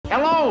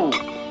Hello!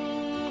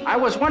 I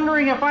was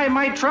wondering if I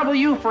might trouble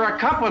you for a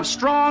cup of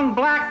strong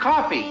black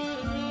coffee,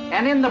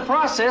 and in the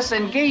process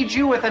engage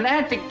you with an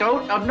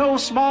anecdote of no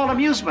small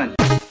amusement.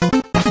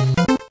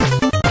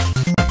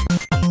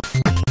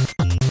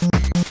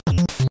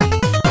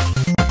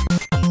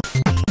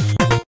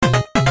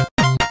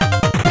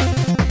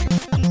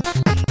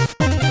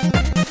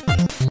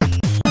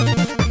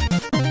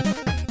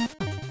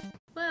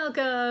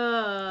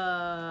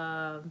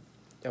 Welcome!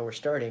 Oh, we're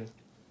starting.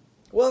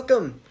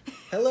 Welcome!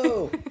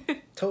 Hello!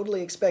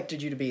 Totally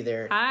expected you to be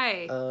there.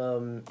 Hi!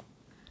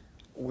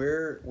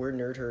 We're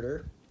Nerd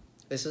Herder.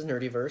 This is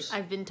Nerdyverse.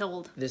 I've been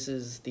told. This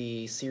is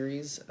the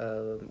series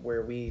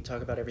where we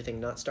talk about everything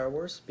not Star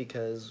Wars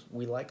because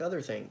we like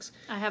other things.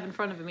 I have in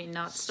front of me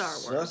not Star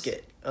Wars. Suck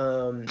it.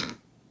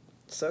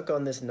 Suck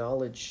on this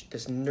knowledge,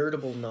 this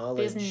nerdable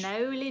knowledge. This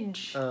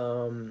knowledge.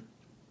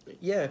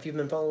 Yeah, if you've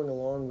been following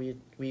along,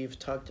 we've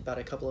talked about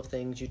a couple of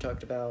things. You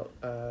talked about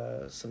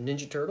some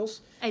Ninja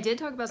Turtles. I did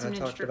talk about some Ninja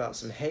Turtles. I talked about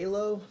some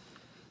Halo.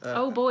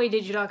 Oh boy,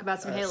 did you talk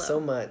about some Halo. So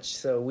much.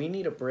 So we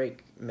need a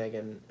break,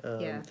 Megan.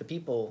 Yeah. The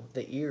people,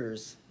 the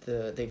ears,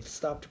 they've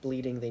stopped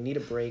bleeding. They need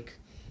a break.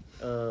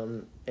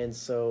 And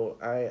so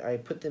I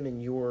put them in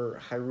your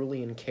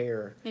Hyrulean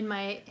care. In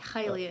my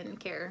Hylian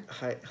care.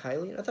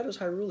 Hylian? I thought it was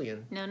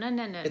Hyrulean. No.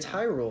 It's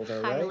Hyrule,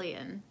 though, right?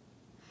 Hylian.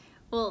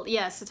 Well,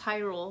 yes, it's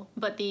Hyrule,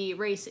 but the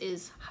race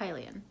is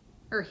Hylian.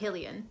 Or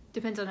Hylian.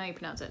 Depends on how you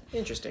pronounce it.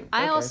 Interesting.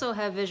 I Okay. also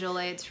have visual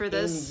aids for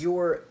this. In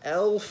your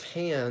elf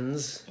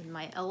hands. In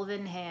my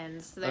elven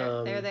hands.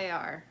 There they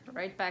are.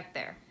 Right back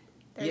there.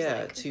 There's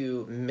yeah, like...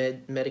 to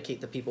medicate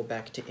the people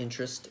back to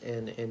interest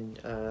and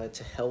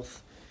to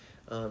health,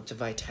 to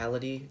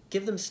vitality.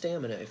 Give them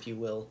stamina, if you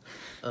will.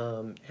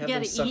 Have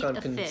them suck on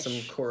some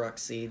Korok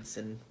seeds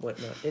and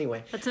whatnot.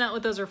 Anyway. That's not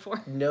what those are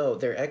for. No,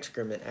 they're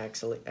excrement,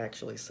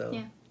 actually. So.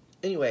 Yeah.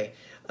 Anyway,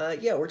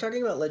 we're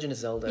talking about Legend of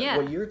Zelda. Yeah.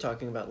 What you're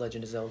talking about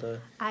Legend of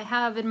Zelda. I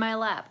have in my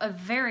lap a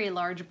very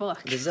large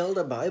book. The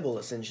Zelda Bible,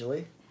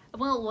 essentially.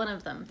 Well, one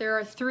of them. There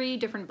are 3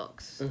 different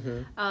books.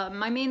 Mm-hmm.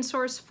 My main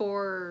source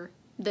for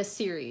this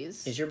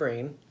series is your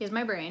brain. Is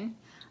my brain.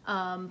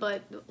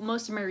 But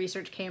most of my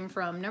research came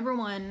from, number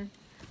 1,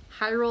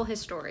 Hyrule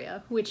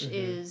Historia, which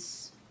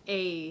is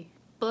a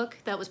book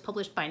that was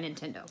published by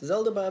Nintendo.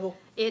 Zelda Bible.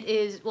 It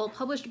is,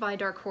 published by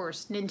Dark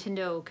Horse.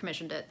 Nintendo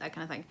commissioned it, that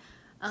kind of thing.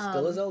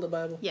 Still a Zelda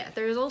Bible. Yeah,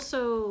 there's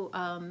also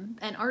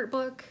an art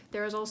book.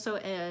 There's also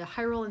a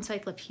Hyrule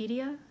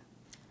Encyclopedia,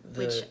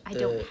 which I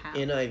don't have.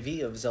 The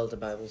NIV of Zelda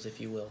Bibles, if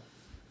you will.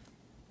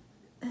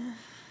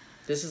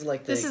 This is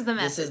like the this is the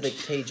message. This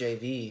is the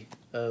KJV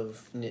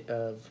of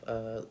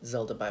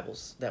Zelda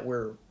Bibles that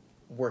we're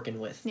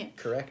working with. Yeah.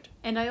 Correct.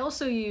 And I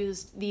also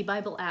used the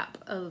Bible app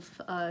of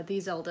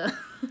the Zelda.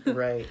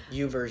 Right,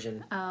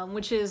 YouVersion.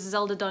 Which is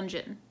Zelda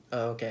Dungeon.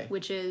 Oh, okay.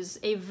 Which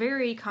is a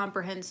very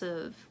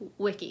comprehensive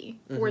wiki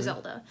for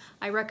Zelda.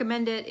 I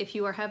recommend it if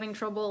you are having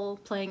trouble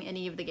playing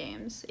any of the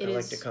games. I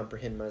like to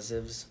comprehend my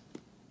zivs.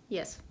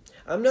 Yes.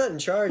 I'm not in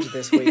charge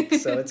this week,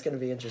 so it's going to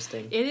be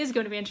interesting. It is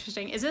going to be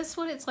interesting. Is this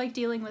what it's like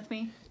dealing with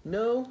me?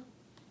 No.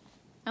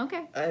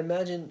 Okay. I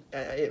imagine,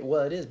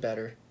 it is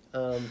better.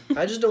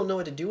 I just don't know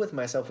what to do with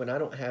myself when I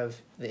don't have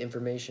the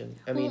information.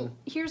 I mean,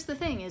 here's the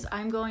thing: is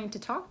I'm going to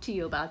talk to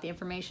you about the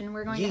information.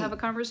 We're going to have a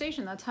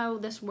conversation. That's how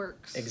this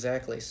works.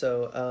 Exactly.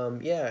 So,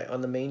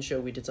 on the main show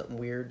we did something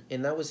weird,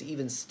 and that was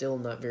even still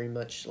not very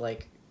much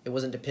like it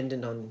wasn't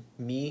dependent on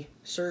me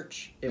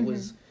search. It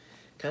was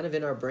kind of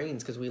in our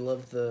brains because we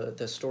loved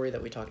the story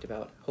that we talked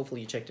about.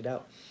 Hopefully, you checked it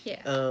out. Yeah.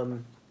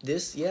 I'm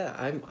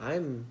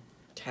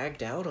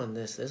tagged out on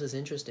this. This is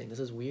interesting. This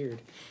is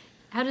weird.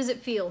 How does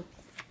it feel?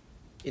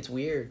 It's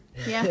weird.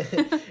 Yeah.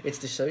 It's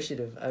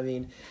dissociative. I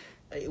mean,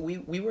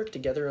 we work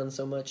together on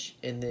so much,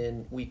 and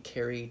then we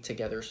carry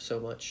together so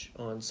much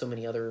on so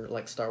many other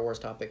like Star Wars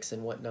topics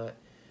and whatnot.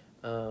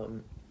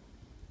 And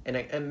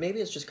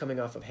maybe it's just coming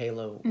off of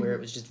Halo, where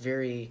it was just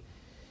very,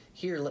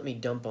 here, let me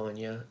dump on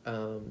you.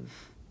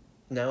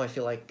 Now I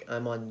feel like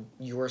I'm on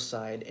your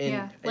side.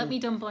 And, let me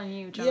dump on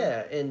you, John.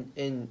 Yeah,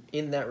 and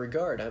in that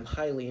regard, I'm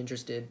highly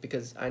interested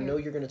because I know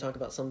you're going to talk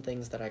about some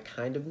things that I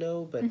kind of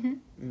know, but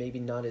maybe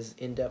not as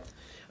in-depth.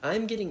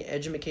 I'm getting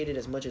educated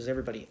as much as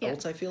everybody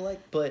else, I feel like,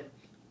 but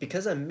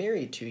because I'm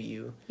married to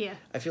you,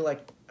 I feel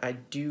like I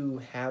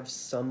do have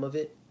some of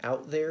it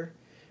out there.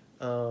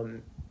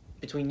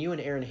 Between you and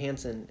Aaron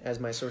Hansen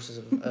as my sources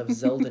of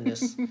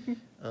Zelda-ness, I'm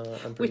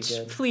pretty good. Which,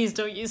 please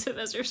don't use him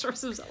as your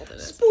source of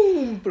Zelda-ness.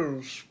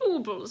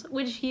 Spoonbles.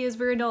 Which he is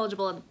very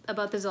knowledgeable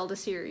about the Zelda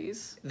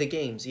series. The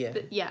games,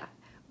 yeah.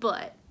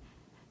 But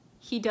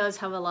he does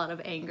have a lot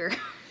of anger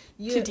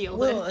to deal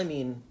with. Well, I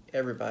mean,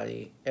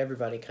 everybody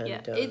kind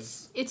of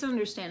does. It's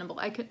understandable.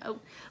 Let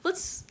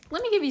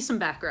me give you some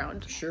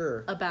background.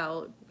 Sure.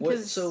 About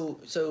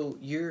so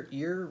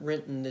you're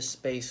renting this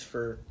space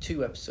for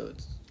 2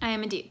 episodes. I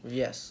am indeed.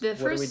 Yes.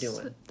 What are we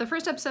doing? The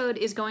first episode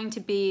is going to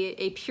be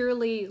a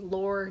purely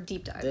lore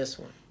deep dive. This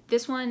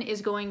one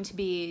is going to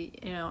be,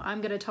 I'm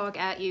going to talk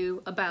at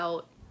you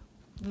about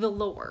the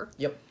lore.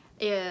 Yep.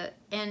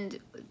 and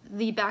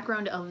the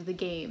background of the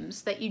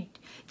games that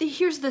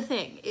here's the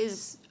thing,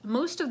 is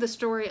most of the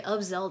story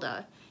of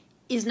Zelda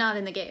is not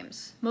in the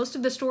games. Most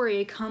of the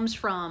story comes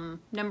from,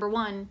 number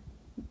one,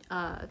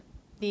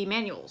 the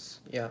manuals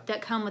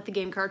that come with the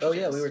game cartridges. Oh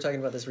yeah, we were talking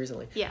about this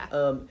recently.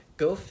 Yeah.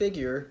 Go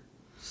figure,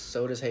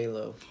 so does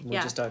Halo. We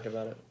just talked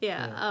about it.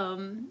 Yeah.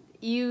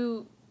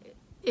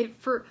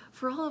 For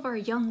all of our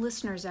young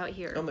listeners out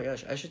here. Oh my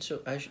gosh, I should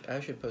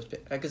post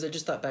it, because I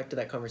just thought back to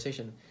that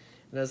conversation.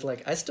 And I was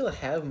like, I still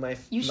have my.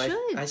 You should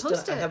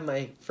post it. I have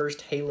my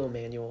first Halo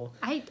manual.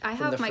 I from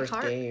have the my first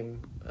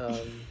game.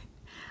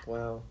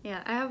 Wow.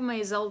 Yeah, I have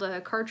my Zelda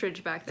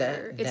cartridge back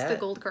there. It's the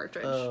gold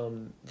cartridge.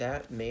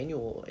 That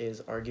manual is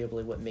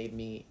arguably what made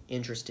me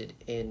interested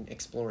in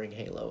exploring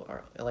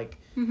Halo.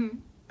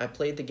 I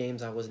played the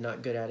games, I was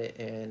not good at it,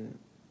 and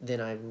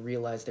then I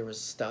realized there was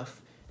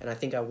stuff, and I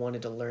think I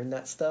wanted to learn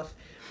that stuff,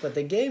 but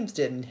the games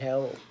didn't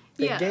help.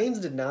 The games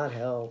did not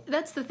help.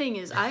 That's the thing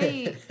is,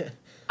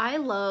 I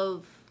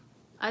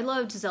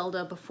loved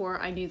Zelda before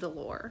I knew the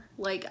lore.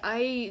 Like,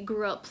 I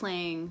grew up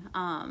playing,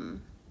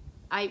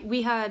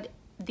 we had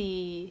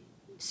the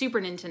Super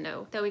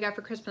Nintendo that we got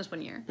for Christmas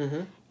one year.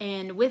 Mm-hmm.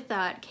 And with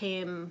that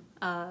came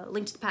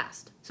Link to the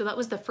Past. So that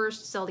was the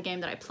first Zelda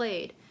game that I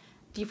played.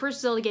 The first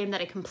Zelda game that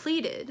I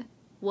completed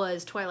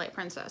was Twilight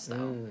Princess,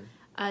 though.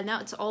 Now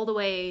it's all the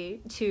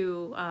way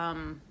to,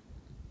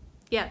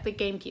 the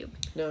GameCube.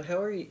 Now, how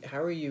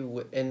are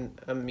you, and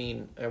I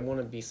mean, I want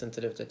to be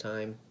sensitive to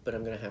time, but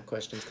I'm going to have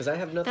questions, because I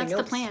have nothing else.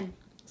 That's the plan.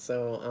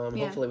 So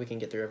hopefully we can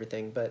get through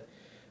everything, but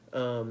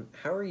how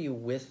are you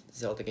with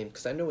Zelda games?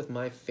 Because I know with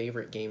my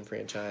favorite game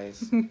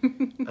franchise,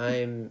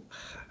 I'm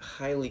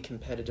highly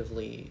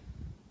competitively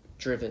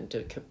driven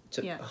to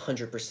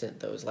 100%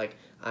 those. Like,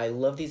 I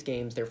love these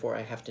games, therefore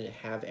I have to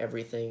have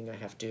everything. I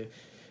have to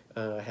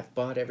have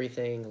bought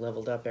everything,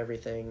 leveled up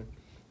everything.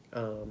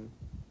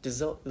 The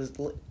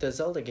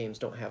Zelda games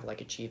don't have,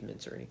 like,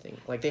 achievements or anything.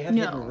 Like, they have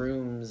hidden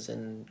rooms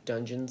and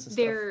dungeons and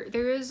stuff.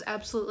 There is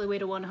absolutely a way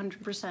to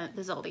 100%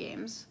 the Zelda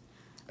games.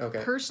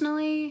 Okay.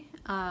 Personally,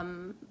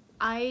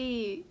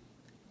 I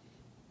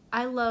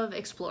love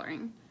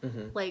exploring.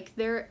 Mm-hmm. Like,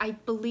 I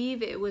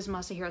believe it was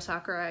Masahiro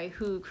Sakurai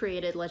who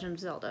created Legend of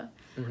Zelda.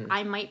 Mm-hmm.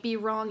 I might be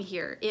wrong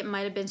here. It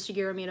might have been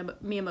Shigeru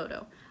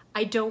Miyamoto.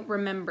 I don't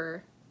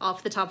remember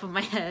off the top of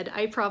my head.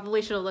 I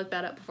probably should have looked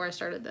that up before I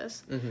started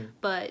this. Mm-hmm.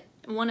 But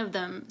one of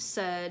them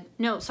said,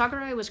 no,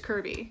 Sakurai was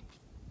Kirby.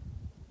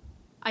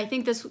 I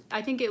think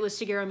it was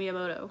Shigeru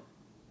Miyamoto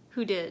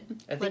who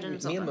did Legend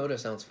of Zelda. Miyamoto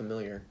sounds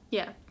familiar.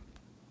 Yeah.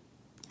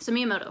 So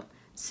Miyamoto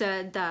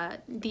said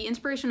that the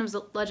inspiration of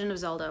Legend of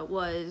Zelda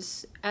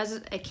was,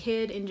 as a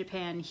kid in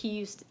Japan,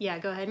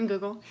 go ahead and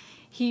Google.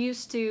 He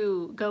used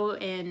to go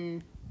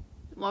and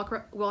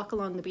walk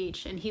along the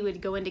beach, and he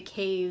would go into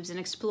caves and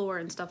explore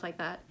and stuff like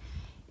that.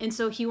 And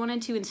so he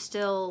wanted to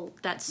instill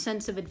that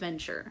sense of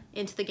adventure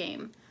into the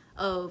game.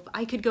 Of,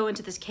 I could go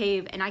into this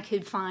cave and I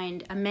could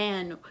find a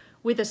man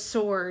with a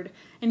sword,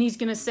 and he's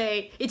gonna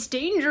say, "It's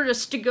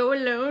dangerous to go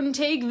alone,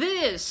 take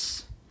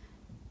this."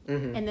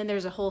 Mm-hmm. And then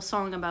there's a whole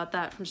song about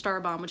that from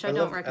Starbomb, which I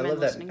don't recommend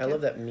listening to. I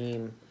love that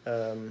meme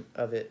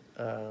of it,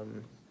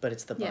 but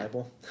it's the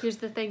Bible. Here's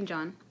the thing,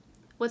 John.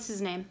 What's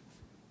his name?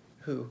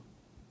 Who?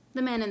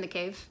 The man in the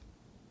cave.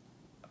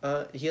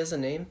 He has a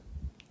name?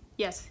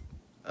 Yes.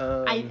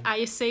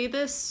 I say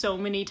this so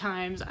many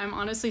times. I'm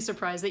honestly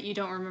surprised that you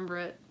don't remember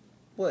it.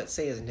 What?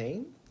 Say his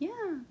name? Yeah.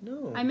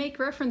 No. I make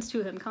reference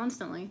to him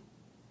constantly.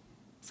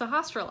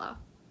 Sahasrara.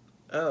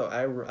 Oh,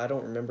 I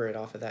don't remember it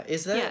off of that.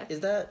 Is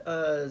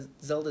that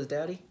Zelda's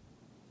daddy?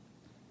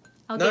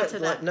 I'll get to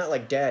that. Not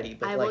like daddy,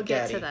 but like daddy. I will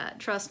get to that.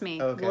 Trust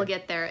me. Okay. We'll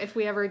get there if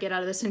we ever get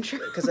out of this intro.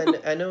 Because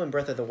I know in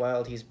Breath of the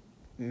Wild he's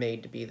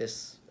made to be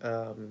this...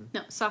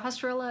 No,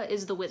 Sahasrara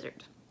is the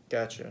wizard.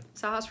 Gotcha.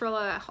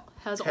 Sahasrara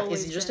has always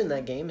Is he just in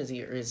that game? Or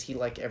is he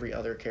like every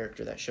other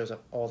character that shows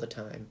up all the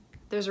time?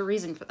 There's a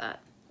reason for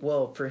that.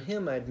 Well, for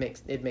him, it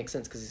makes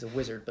sense because he's a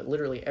wizard, but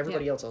literally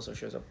everybody else also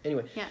shows up.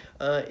 Anyway,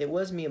 it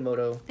was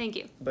Miyamoto. Thank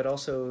you. But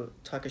also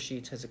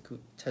Takashi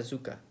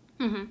Tezuka.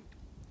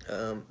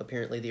 Mm-hmm.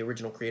 Apparently the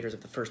original creators of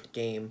the first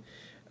game.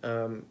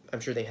 I'm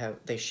sure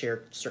they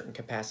share certain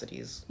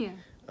capacities. Yeah.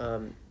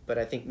 But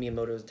I think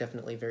Miyamoto is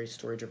definitely very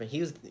story driven.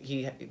 He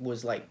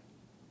was like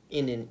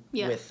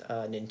with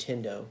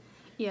Nintendo.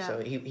 Yeah. So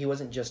he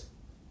wasn't just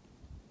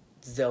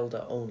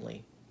Zelda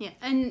only. Yeah,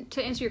 and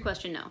to answer your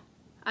question, no.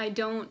 I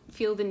don't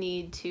feel the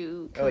need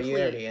to complete... Oh, you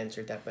already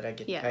answered that, but I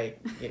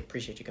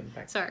appreciate you coming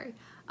back. Sorry.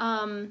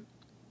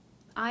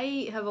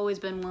 I have always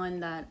been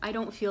one that I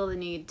don't feel the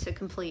need to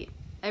complete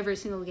every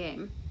single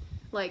game.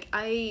 Like,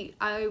 I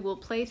will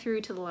play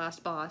through to the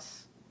last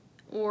boss,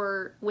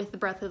 or with the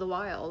Breath of the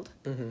Wild,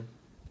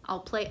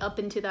 I'll play up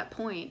into that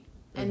point,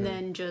 and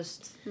then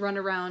just run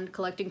around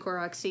collecting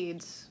Korok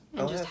seeds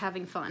and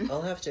having fun.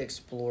 I'll have to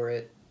explore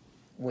it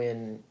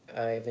when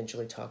I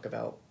eventually talk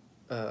about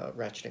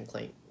Ratchet and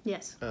Clank.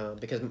 Yes.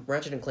 Because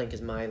Ratchet and Clank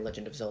is my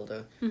Legend of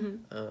Zelda.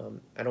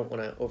 I don't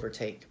want to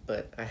overtake,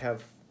 but I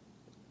have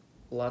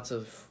lots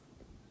of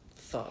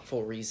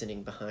thoughtful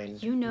reasoning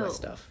behind my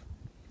stuff.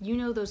 you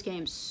know those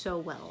games so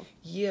well.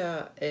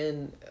 Yeah,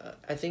 and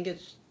I think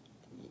it's,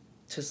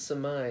 to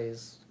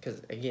surmise,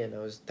 because again,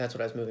 that's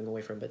what I was moving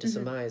away from, but to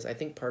surmise, I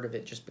think part of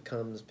it just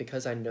becomes,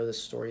 because I know the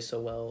story so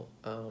well,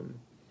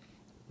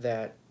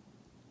 that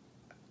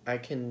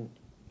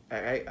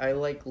I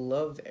like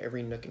love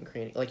every nook and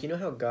cranny. Like, you know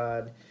how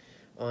God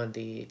on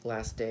the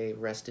last day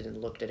rested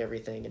and looked at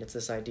everything, and it's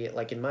this idea,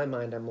 like in my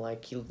mind, I'm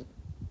like, he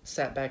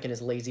sat back in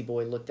his lazy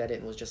boy, looked at it,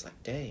 and was just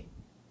like, dang.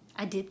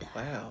 I did that.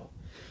 Wow.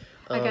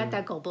 I got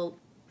that goal.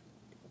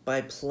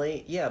 By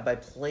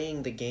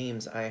playing the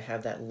games, I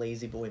have that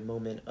lazy boy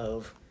moment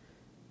of,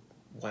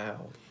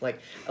 wow.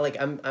 Like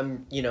I'm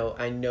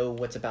I know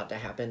what's about to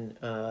happen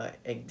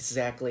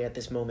exactly at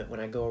this moment when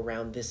I go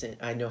around this.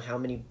 I know how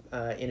many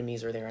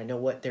enemies are there. I know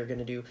what they're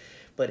gonna do,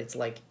 but it's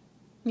like,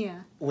 yeah,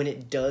 when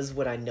it does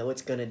what I know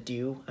it's gonna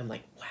do, I'm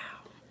like,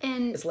 wow.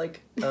 And it's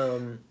like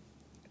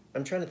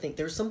I'm trying to think.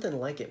 There's something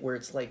like it where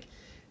it's like,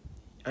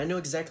 I know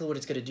exactly what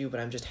it's gonna do, but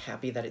I'm just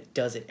happy that it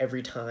does it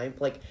every time.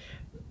 Like,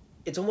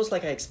 it's almost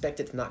like I expect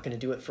it's not gonna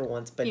do it for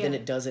once, but then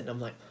it does it, and I'm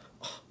like,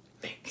 oh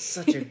man,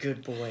 such a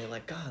good boy.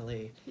 Like,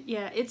 golly.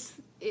 Yeah,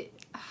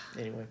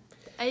 Anyway.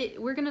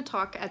 We're gonna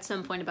talk at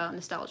some point about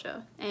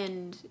nostalgia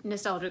and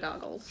nostalgia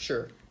goggles.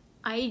 Sure.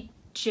 I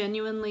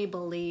genuinely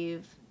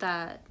believe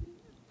that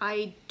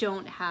I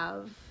don't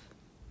have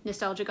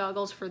nostalgia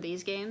goggles for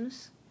these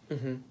games.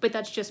 Mm-hmm. But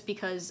that's just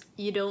because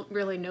you don't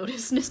really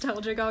notice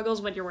nostalgia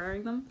goggles when you're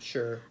wearing them.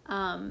 Sure.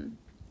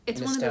 It's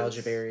nostalgia one of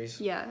those,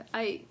 berries. Yeah,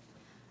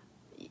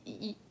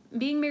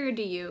 being married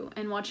to you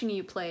and watching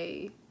you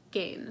play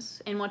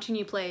games and watching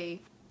you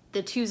play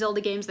the 2 Zelda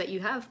games that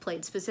you have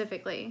played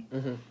specifically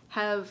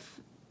have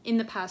in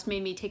the past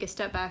made me take a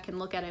step back and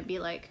look at it and be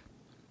like,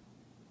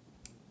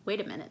 wait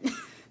a minute.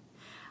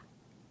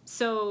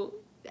 So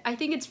I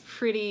think it's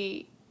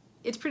pretty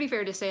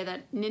fair to say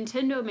that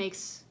Nintendo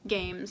makes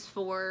games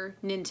for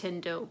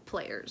Nintendo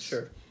players.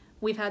 Sure.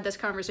 We've had this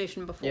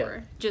conversation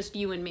before, just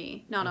you and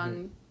me, not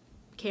on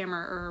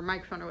camera or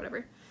microphone or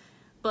whatever.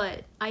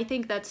 But I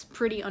think that's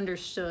pretty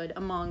understood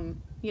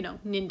among,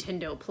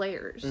 Nintendo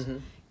players.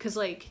 Because,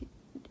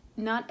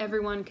 not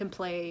everyone can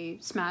play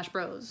Smash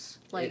Bros.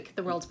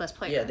 The world's best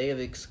player. Yeah, they have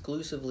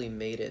exclusively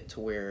made it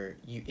to where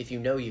if you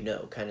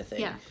know kind of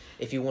thing. Yeah.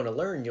 If you want to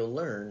learn, you'll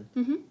learn.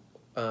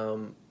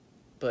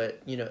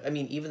 But,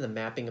 even the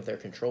mapping of their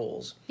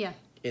controls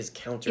is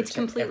counter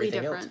to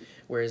everything else.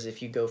 Whereas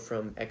if you go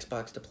from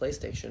Xbox to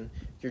PlayStation,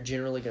 you're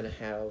generally going to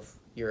have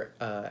your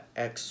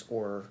X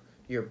or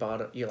your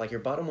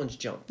bottom one's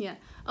jump. Yeah.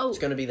 Oh, it's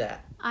going to be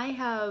that. I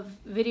have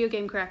video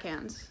game crack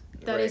hands.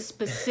 That is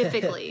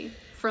specifically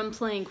from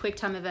playing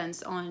QuickTime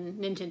events on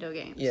Nintendo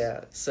games.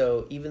 Yeah,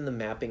 so even the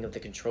mapping of the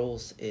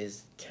controls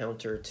is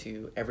counter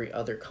to every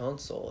other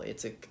console.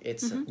 It's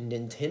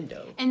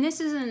Nintendo. And this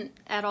isn't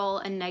at all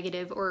a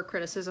negative or a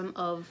criticism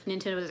of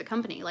Nintendo as a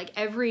company.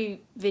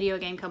 Every video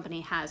game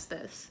company has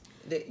this.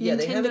 They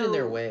have it in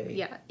their way.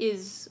 Yeah,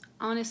 is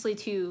honestly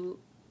to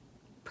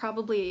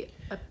probably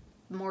a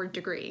more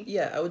degree.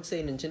 Yeah, I would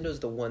say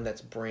Nintendo's the one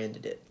that's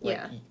branded it.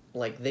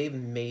 They've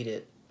made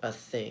it a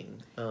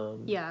thing.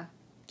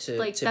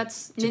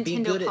 That's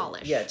Nintendo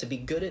polish. To be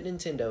good at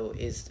Nintendo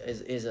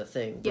is a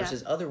thing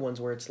versus other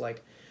ones where it's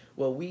like,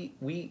 well, we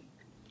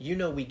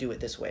do it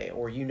this way,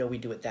 or we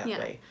do it that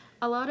way.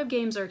 A lot of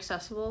games are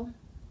accessible.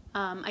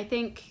 I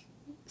think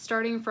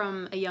starting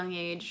from a young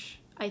age,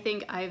 I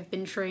think I've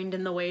been trained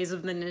in the ways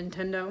of the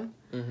Nintendo.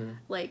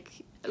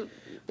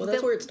 Well,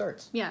 that's where it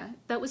starts. Yeah,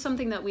 that was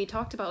something that we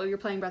talked about when we were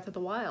playing Breath of the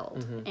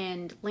Wild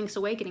and Link's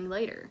Awakening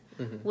later.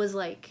 Was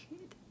like,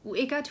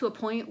 it got to a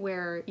point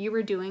where you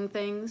were doing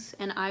things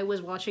and I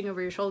was watching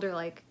over your shoulder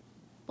like,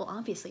 well,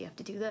 obviously you have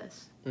to do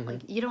this.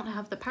 You don't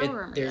have the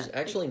power armor There's yet.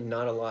 actually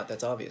not a lot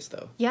that's obvious,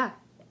 though. Yeah,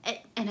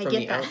 and I get that. From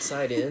the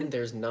outside in,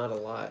 there's not a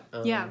lot.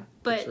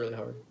 But it's really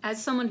hard.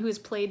 As someone who has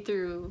played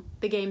through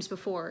the games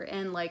before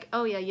and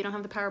oh yeah, you don't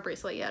have the power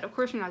bracelet yet, of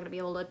course you're not going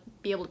to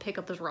be able to pick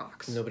up those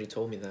rocks. Nobody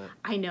told me that.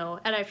 I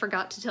know, and I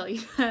forgot to tell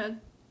you that.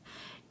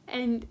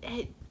 And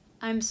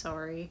I'm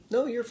sorry.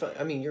 No, you're fine.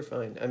 I mean, you're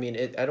fine. I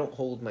mean, I don't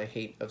hold my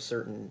hate of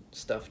certain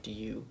stuff to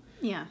you.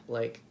 Yeah.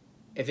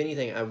 If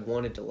anything, I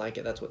wanted to like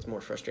it. That's what's more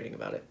frustrating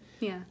about it.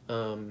 Yeah.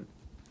 And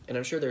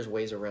I'm sure there's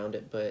ways around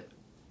it, but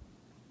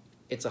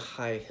it's a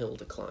high hill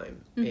to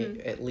climb.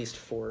 At least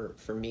for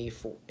me.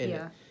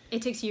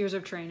 It takes years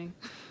of training.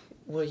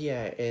 Well,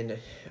 yeah, and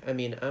I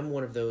mean, I'm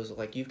one of those,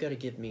 you've got to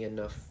give me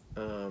enough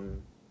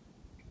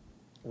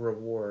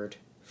reward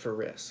for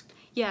risk.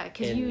 Yeah,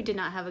 because you did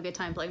not have a good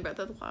time playing Breath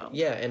of the Wild.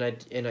 Yeah, and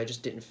I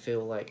just didn't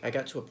feel like... I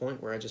got to a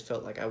point where I just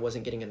felt like I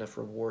wasn't getting enough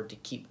reward to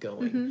keep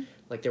going.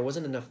 There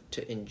wasn't enough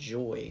to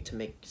enjoy to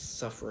make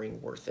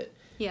suffering worth it.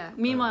 Yeah,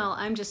 meanwhile,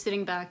 I'm just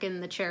sitting back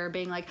in the chair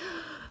being like,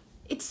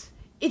 it's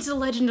The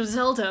Legend of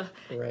Zelda.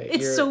 Right.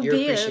 You're big. You're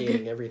big.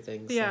 appreciating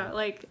everything. So. Yeah,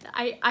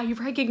 I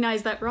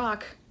recognize that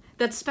rock.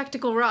 That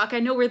spectacle rock. I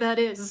know where that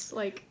is.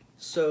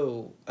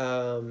 So,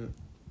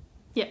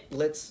 yeah.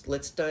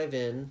 Let's dive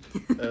in.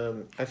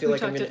 I feel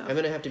like I'm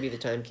gonna have to be the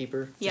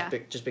timekeeper. Yeah.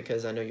 Just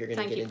because I know you're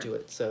gonna get into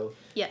it. So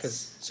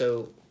yes.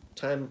 So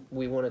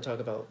we want to talk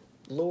about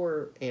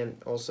lore and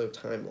also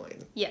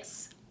timeline.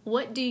 Yes.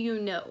 What do you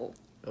know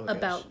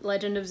about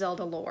Legend of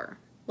Zelda lore?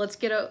 Let's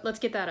get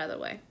that out of the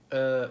way.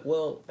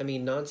 Well, I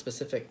mean,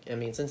 non-specific. I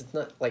mean, since it's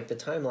not like the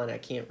timeline, I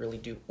can't really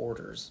do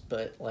orders,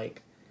 but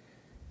like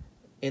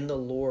in the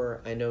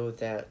lore, I know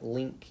that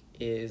Link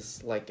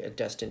is like a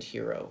destined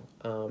hero.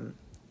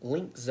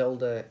 Link,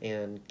 Zelda,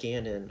 and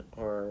Ganon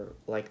are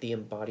like the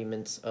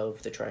embodiments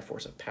of the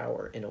Triforce of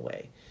Power in a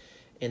way,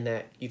 in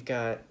that you've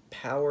got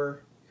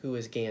Power, who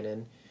is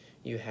Ganon.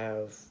 You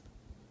have,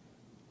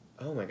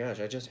 oh my gosh,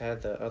 I just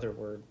had the other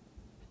word.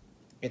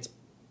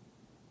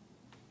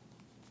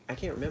 I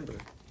can't remember.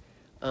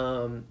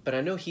 But I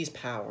know he's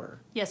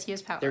Power. Yes, he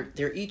is Power.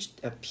 They're each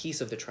a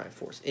piece of the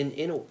Triforce.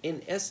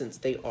 In essence,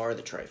 they are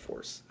the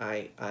Triforce.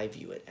 I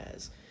view it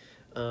as,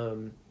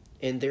 and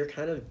they're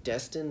kind of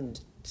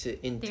destined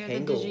to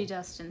entangle. They're the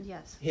Digi-destined,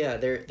 yes. Yeah,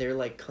 they're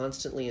like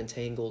constantly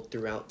entangled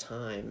throughout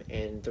time,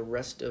 and the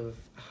rest of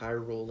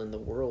Hyrule and the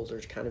world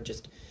are kind of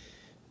just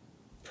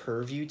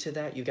purview to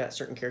that. You got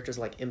certain characters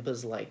like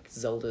Impa's like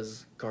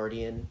Zelda's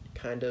guardian,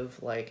 kind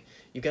of like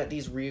you got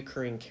these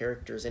reoccurring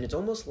characters, and it's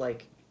almost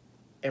like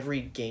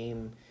every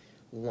game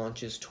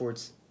launches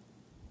towards,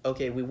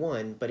 okay, we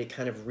won, but it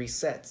kind of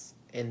resets,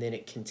 and then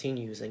it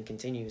continues and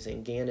continues.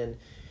 And Ganon,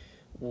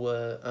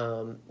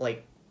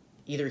 like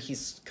either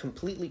he's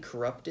completely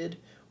corrupted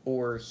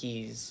or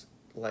he's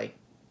like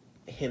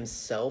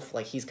himself,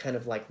 like he's kind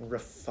of like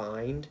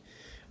refined.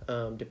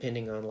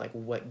 Depending on like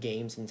what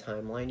games and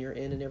timeline you're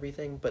in and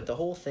everything. But the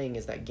whole thing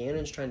is that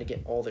Ganon's trying to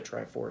get all the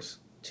Triforce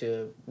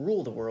to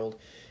rule the world,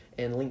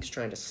 and Link's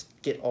trying to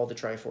get all the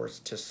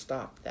Triforce to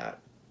stop that.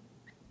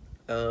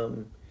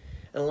 And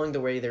along the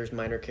way, there's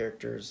minor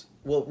characters.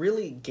 Well,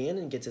 really,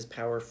 Ganon gets his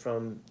power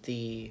from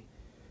the...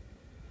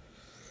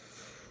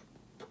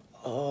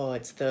 Oh,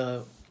 it's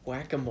the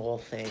whack-a-mole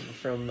thing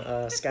from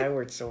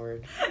Skyward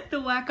Sword.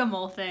 The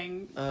whack-a-mole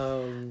thing.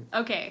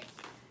 Okay.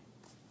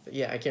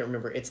 Yeah, I can't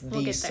remember. It's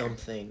the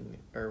something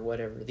or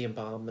whatever, the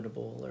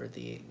abominable or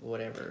the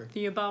whatever.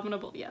 The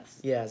abominable, yes.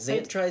 Yeah,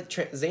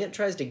 Zant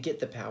tries to get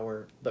the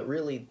power, but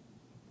really,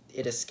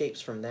 it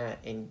escapes from that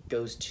and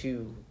goes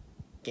to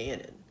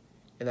Ganon,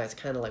 and that's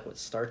kind of like what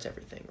starts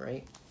everything,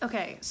 right?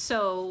 Okay,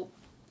 so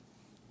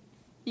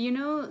you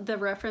know the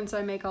reference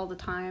I make all the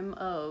time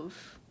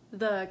of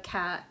the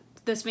cat,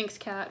 the Sphinx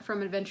cat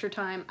from Adventure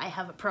Time. I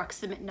have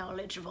approximate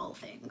knowledge of all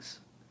things.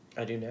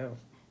 I do now.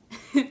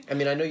 I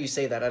mean, I know you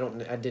say that.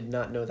 I did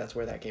not know that's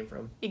where that came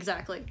from.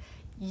 Exactly.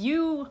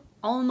 You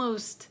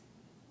almost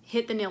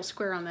hit the nail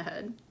square on the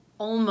head.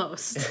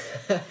 Almost.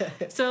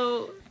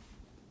 So,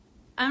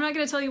 I'm not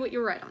going to tell you what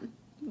you're right on,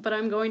 but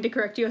I'm going to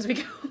correct you as we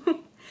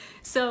go.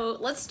 So,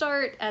 let's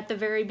start at the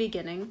very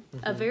beginning.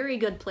 Mm-hmm. A very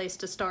good place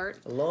to start.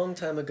 A long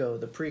time ago,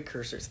 the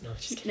precursors. No,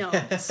 just kidding.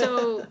 No.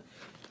 So,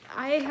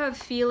 I have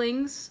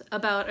feelings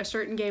about a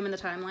certain game in the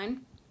timeline.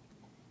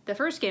 The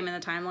first game in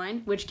the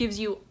timeline, which gives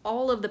you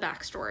all of the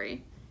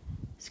backstory.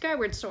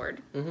 Skyward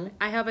Sword. Mm-hmm.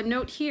 I have a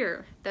note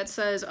here that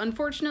says,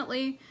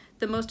 unfortunately,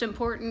 the most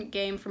important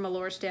game from a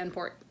lore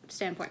standpoint.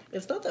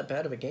 It's not that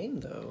bad of a game,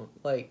 though.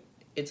 Like,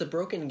 it's a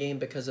broken game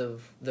because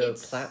of the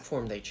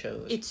platform they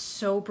chose. It's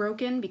so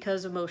broken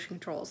because of motion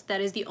controls.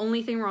 That is the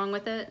only thing wrong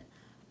with it.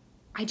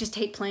 I just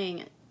hate playing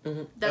it.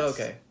 Mm-hmm.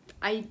 Okay.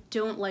 I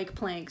don't like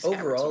playing Skyward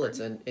Overall,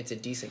 Sword. it's a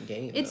decent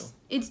game.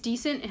 It's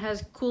decent. It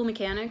has cool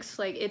mechanics.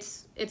 Like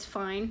it's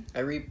fine.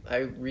 I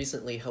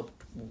recently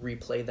helped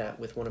replay that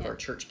with one of our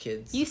church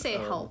kids. You say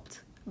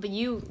helped, but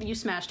you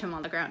smashed him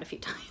on the ground a few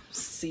times.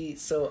 See,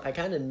 so I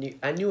kind of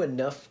knew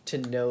enough to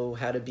know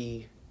how to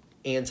be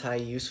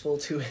anti-useful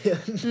to him.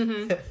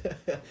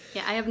 Mm-hmm.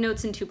 Yeah, I have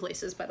notes in two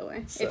places, by the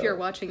way. So. If you're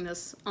watching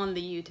this on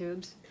the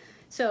YouTubes,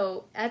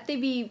 so at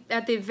the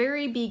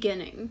very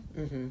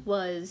beginning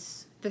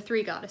was the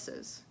three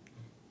goddesses.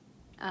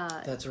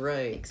 That's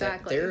right.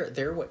 Exactly.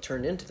 They're what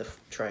turned into the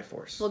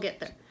Triforce. We'll get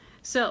there.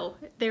 So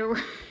there were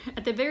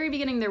at the very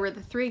beginning there were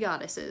the three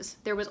goddesses.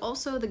 There was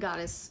also the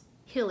goddess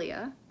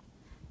Hylia,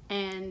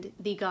 and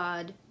the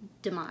god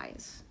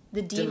Demise,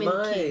 the demon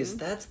Demise. king.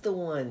 That's the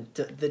one.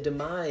 The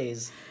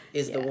Demise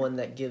is the one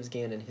that gives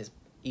Ganon his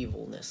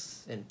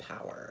evilness and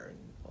power and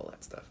all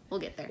that stuff. We'll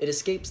get there. It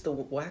escapes the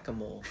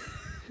whack-a-mole.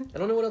 I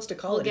don't know what else to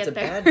call it. It's a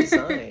there. bad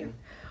design.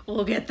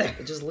 We'll get there.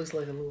 It just looks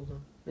like a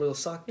little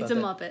sock puppet. It's a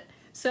Muppet.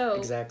 So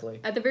exactly.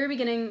 At the very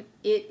beginning,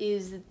 it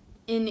is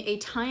in a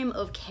time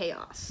of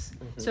chaos.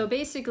 Mm-hmm. So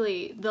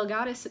basically,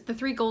 the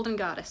three golden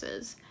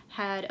goddesses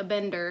had a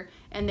bender,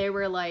 and they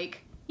were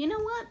like, you know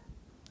what?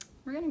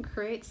 We're gonna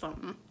create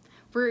something.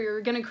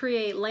 We're gonna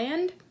create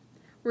land.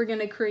 We're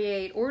gonna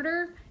create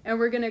order, and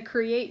we're gonna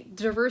create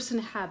diverse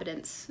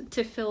inhabitants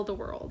to fill the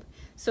world.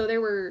 So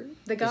there were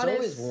the goddess.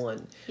 There's always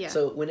one. Yeah.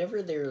 So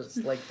whenever there's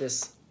like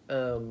this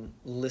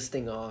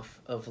listing off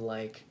of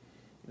like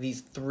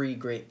these three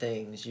great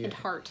things, and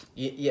heart.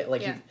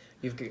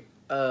 You've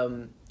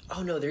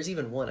oh no, there's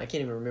even one. I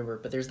can't even remember,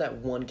 but there's that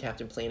one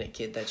Captain Planet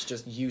kid that's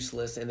just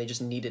useless, and they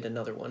just needed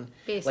another one.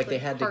 Basically, like they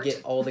had to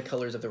get all the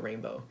colors of the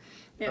rainbow.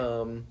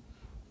 Yeah.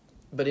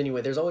 But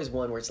anyway, there's always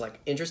one where it's like,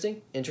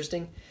 interesting,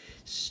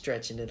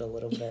 stretching it a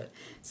little bit.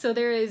 So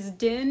there is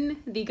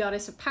Din, the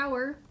goddess of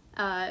power.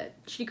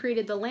 She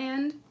created the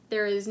land.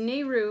 There is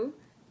Nehru,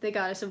 the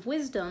goddess of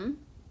wisdom.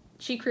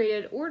 She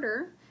created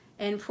order.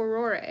 And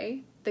Furore,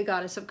 the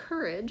goddess of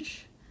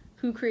courage,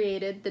 who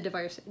created the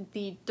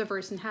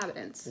diverse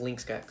inhabitants.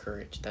 Link's got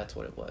courage. That's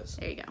what it was.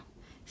 There you go.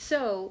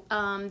 So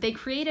they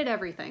created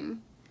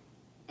everything.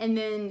 And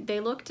then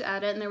they looked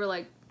at it and they were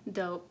like,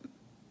 dope.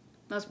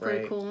 That's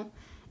pretty cool.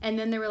 And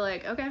then they were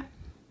like, okay,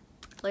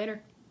 later.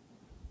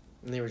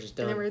 And they were just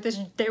done.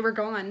 And they were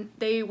gone.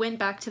 They went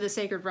back to the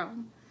Sacred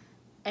Realm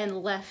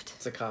and left.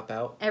 It's a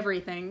cop-out.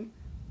 Everything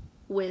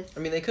with...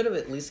 I mean, they could have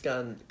at least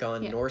gone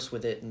Norse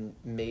with it and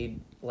made,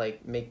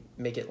 like, make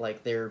it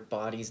like their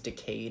bodies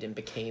decayed and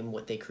became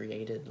what they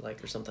created,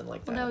 like, or something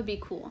like that. Well, that would be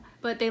cool.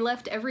 But they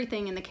left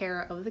everything in the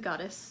care of the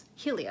goddess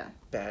Hylia.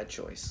 Bad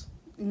choice.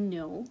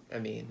 No. I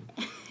mean...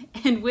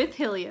 And with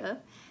Hylia,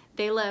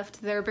 they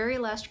left their very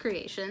last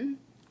creation,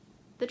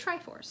 the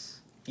Triforce.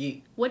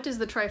 What does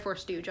the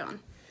Triforce do, John?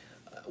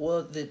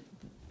 Well,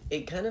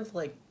 it kind of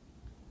like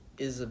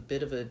is a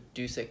bit of a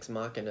Deus Ex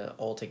Machina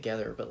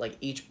altogether, but like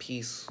each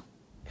piece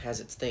has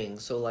its thing.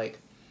 So like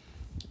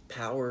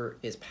power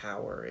is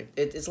power.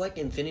 It's like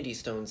Infinity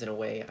Stones in a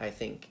way, I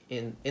think,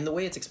 in the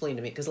way it's explained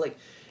to me. Because like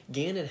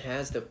Ganon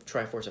has the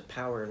Triforce of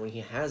power, and when he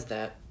has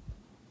that,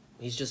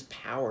 he's just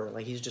power.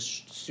 Like he's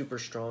just super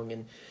strong,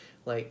 and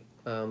like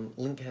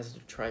Link has the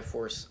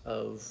Triforce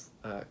of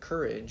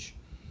courage,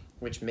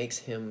 which makes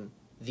him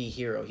the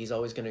hero. He's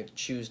always going to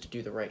choose to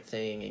do the right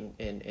thing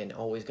and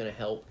always going to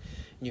help.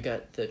 You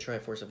got the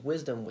Triforce of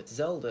Wisdom with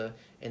Zelda,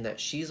 and that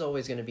she's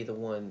always going to be the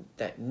one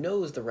that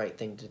knows the right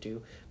thing to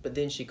do, but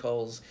then she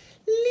calls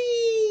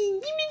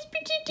Link!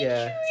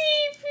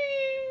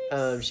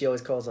 She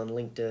always calls on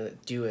Link to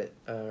do it,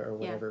 or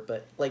whatever. Yeah.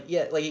 But, like,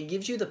 yeah, like, it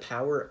gives you the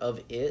power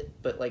of it,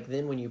 but, like,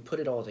 then when you put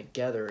it all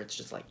together, it's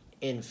just, like,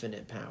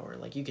 infinite power.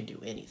 Like, you can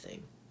do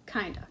anything.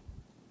 Kinda.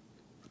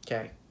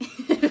 Okay.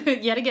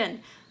 Yet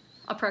again,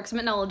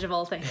 approximate knowledge of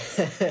all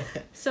things.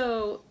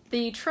 So,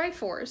 the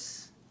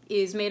Triforce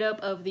is made up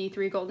of the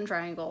 3 golden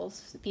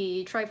triangles,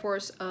 the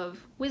Triforce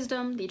of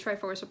Wisdom, the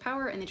Triforce of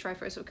Power, and the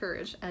Triforce of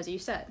Courage, as you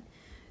said.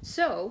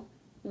 So,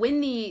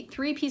 when the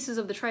 3 pieces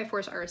of the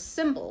Triforce are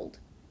assembled,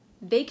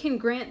 they can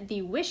grant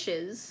the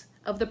wishes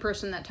of the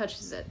person that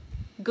touches it,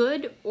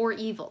 good or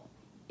evil.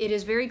 It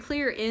is very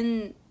clear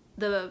in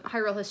the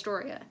Hyrule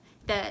Historia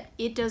that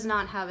it does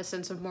not have a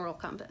sense of moral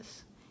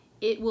compass.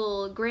 It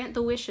will grant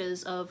the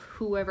wishes of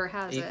whoever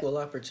has it. Equal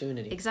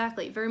opportunity.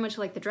 Exactly. Very much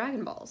like the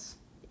Dragon Balls.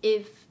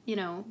 If, you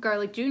know,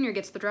 Garlic Jr.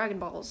 gets the Dragon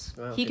Balls,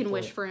 he can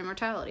wish for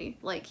immortality.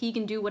 Like, he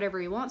can do whatever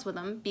he wants with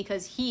them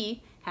because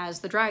he has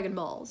the Dragon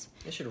Balls.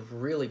 They should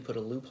really put a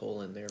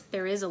loophole in there.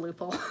 There is a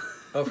loophole.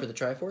 Oh, for the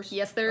Triforce?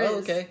 Yes, there is. Oh,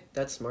 okay.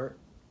 That's smart.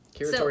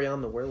 Kira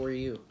Toriyama, where were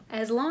you?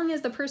 As long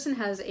as the person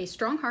has a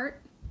strong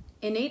heart,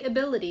 innate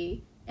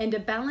ability, and a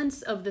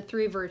balance of the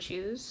 3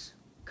 virtues,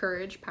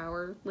 courage,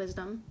 power,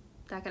 wisdom,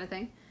 that kind of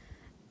thing.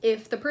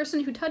 If the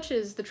person who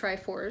touches the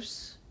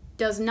Triforce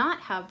does not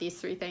have these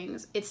 3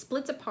 things, it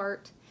splits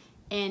apart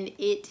and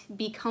it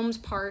becomes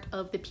part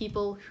of the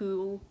people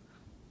who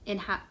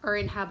are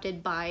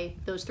inhabited by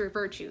those 3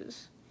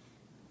 virtues.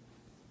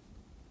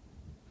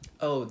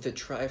 Oh, the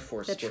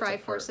Triforce splits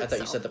apart. I thought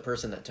you said the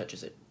person that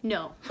touches it.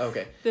 No.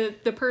 Okay.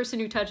 The person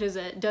who touches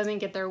it doesn't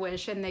get their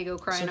wish and they go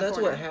cry in a corner.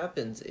 So that's what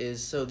happens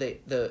is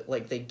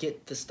they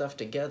get the stuff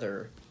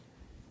together,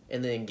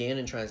 and then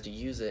Ganon tries to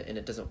use it, and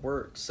it doesn't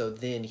work. So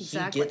then he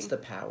gets the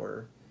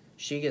power,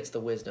 she gets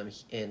the wisdom,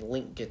 and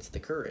Link gets the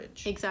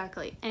courage.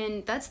 Exactly.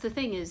 And that's the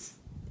thing is,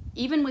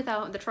 even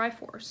without the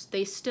Triforce,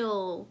 they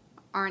still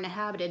aren't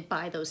inhabited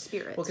by those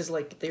spirits. Well, because,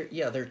 like,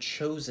 they're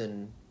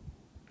chosen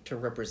to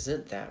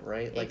represent that,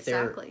 right? Like,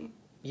 exactly.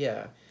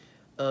 Yeah.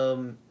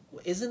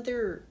 Isn't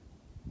there,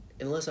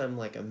 unless I'm,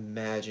 like,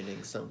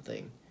 imagining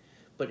something...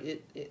 But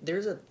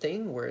there's a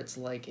thing where it's,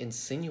 like,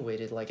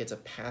 insinuated like it's a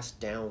passed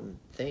down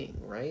thing,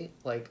 right?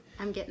 Like...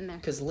 I'm getting there.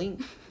 Because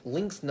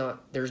Link's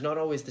not... There's not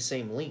always the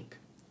same Link.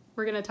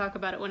 We're going to talk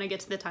about it when I get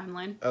to the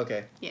timeline.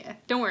 Okay. Yeah,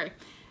 don't worry.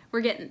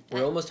 We're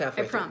almost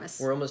halfway through. I promise.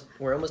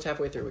 We're almost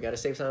halfway through. We got to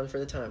save time for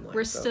the timeline.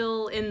 We're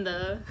still in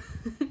the...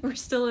 we're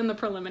still in the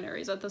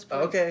preliminaries at this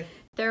point. Okay.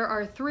 There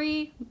are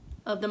 3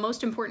 of the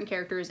most important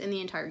characters in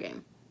the entire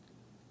game.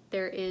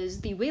 There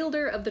is the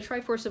wielder of the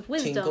Triforce of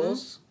Wisdom...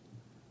 Tinkles?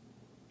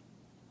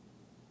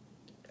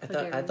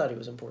 I thought he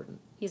was important.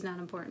 He's not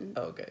important.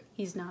 Oh, okay.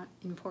 He's not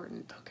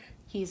important. Okay.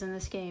 He's in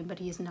this game, but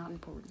he's not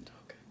important.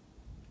 Okay.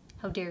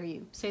 How dare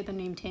you say the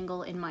name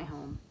Tingle in my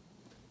home?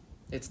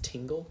 It's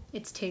Tingle?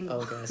 It's Tingle.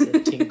 Oh, okay, I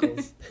said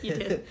Tinkles. You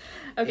did.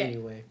 Okay.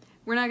 Anyway.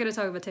 We're not going to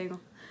talk about Tingle.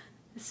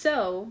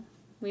 So,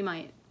 we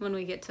might when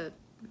we get to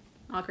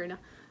Ocarina.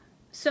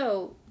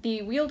 So,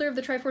 the wielder of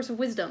the Triforce of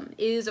Wisdom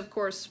is, of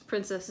course,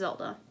 Princess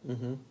Zelda.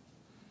 Mm-hmm.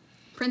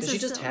 She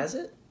just has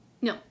it?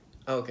 No.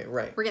 Oh, okay,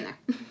 right. We're getting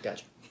there.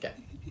 Gotcha. Okay.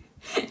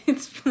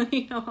 It's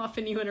funny how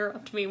often you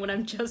interrupt me when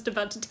I'm just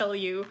about to tell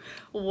you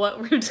what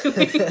we're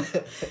doing.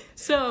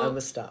 So, I'm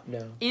gonna stop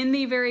now. in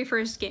the very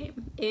first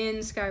game,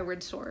 in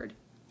Skyward Sword,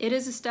 it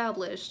is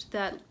established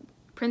that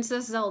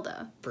Princess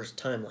Zelda, First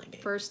timeline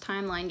game. first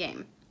timeline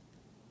game.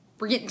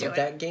 We're getting to But it.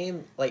 that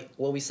game, like,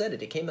 well, we said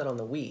it came out on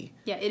the Wii.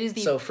 Yeah, it is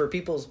the... So for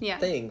people's Yeah.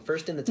 thing,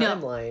 first in the No.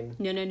 timeline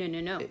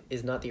No.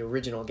 is not the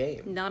original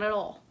game. Not at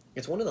all.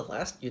 It's one of the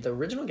last. The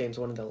original game's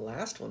one of the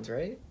last ones,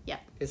 right? Yeah.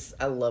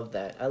 I love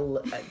that.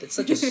 It's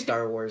such a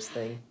Star Wars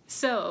thing.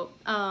 So,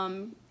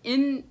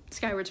 in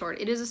Skyward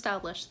Sword, it is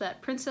established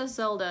that Princess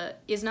Zelda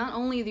is not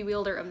only the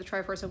wielder of the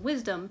Triforce of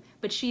Wisdom,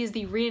 but she is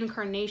the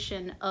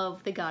reincarnation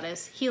of the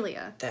goddess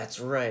Helia. That's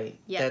right.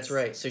 Yes. That's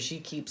right. So she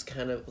keeps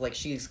kind of like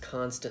she's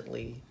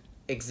constantly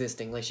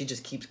existing. Like she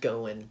just keeps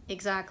going.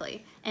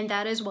 Exactly. And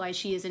that is why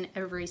she is in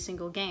every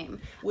single game.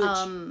 Which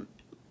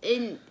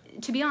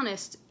To be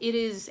honest, it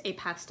is a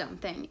passed down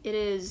thing. It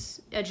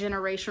is a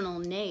generational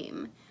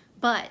name,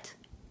 but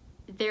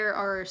there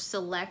are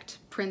select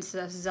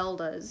Princess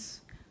Zeldas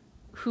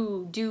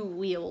who do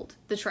wield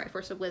the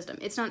Triforce of Wisdom.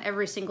 It's not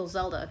every single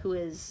Zelda who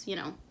is,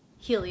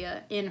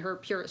 Helia in her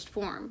purest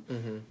form.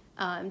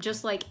 Mm-hmm.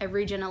 Just like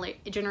every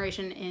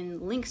generation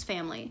in Link's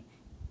family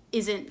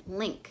isn't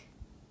Link.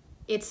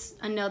 It's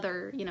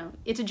another,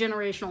 it's a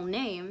generational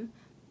name,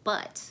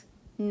 but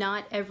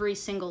not every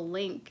single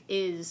Link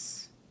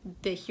is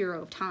the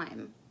hero of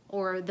time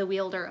or the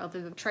wielder of the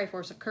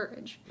Triforce of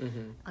Courage.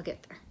 Mm-hmm. I'll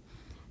get there.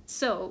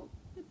 So,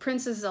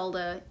 Princess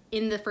Zelda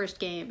in the first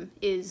game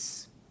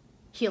is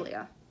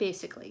Helia,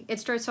 basically. It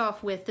starts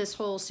off with this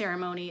whole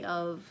ceremony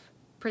of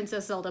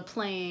Princess Zelda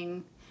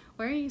playing...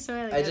 Why are you so...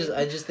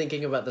 I'm just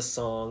thinking about the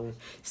song.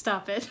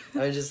 Stop it.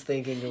 I'm just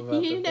thinking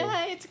about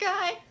Unite,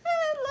 Sky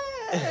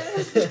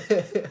Atlas.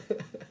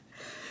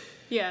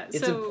 Yeah, It's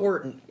so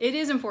important. It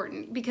is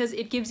important because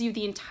it gives you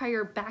the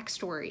entire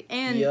backstory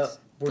and Yep.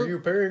 Were you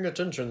paying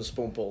attention,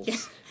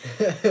 Spoonfuls?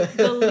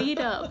 the lead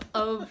up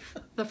of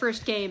the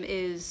first game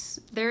is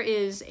there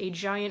is a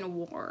giant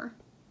war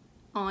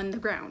on the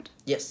ground.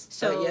 Yes.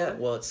 So- yeah.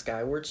 Well, it's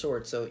Skyward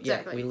Sword. So yeah,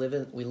 Exactly.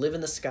 we live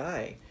in the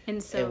sky,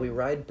 And so and we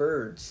ride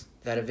birds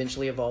that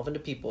eventually evolve into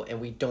people,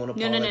 and we don't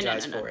no,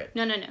 apologize for it.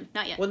 No,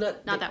 not yet. Well,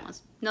 not they- that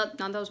ones. Not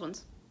those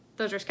ones.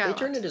 Those are They Skylocks.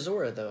 turned into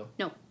Zora though.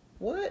 No.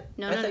 What?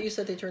 No, I no, thought no. you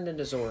said they turned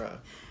into Zora.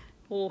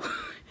 Oh,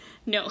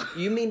 no.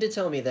 You mean to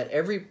tell me that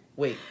every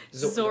wait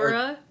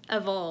Zora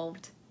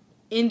evolved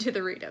into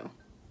the Rito.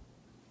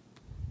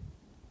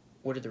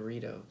 What are the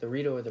Rito? The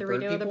Rito are the The bird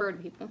Rito people. are the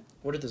bird people.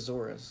 What are the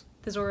Zoras?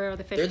 The Zora are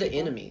the fish They're the people.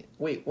 enemy.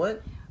 Wait,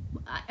 what?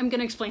 I'm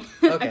gonna explain.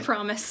 Okay. I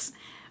promise.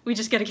 We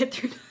just gotta get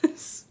through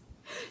this.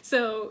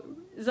 So,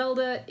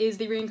 Zelda is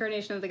the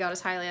reincarnation of the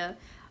goddess Hylia.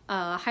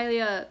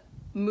 Hylia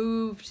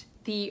moved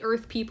the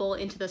Earth people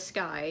into the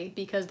sky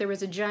because there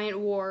was a giant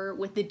war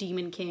with the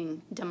Demon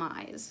King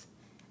Demise.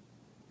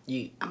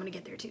 Yeet. I'm gonna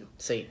get there too.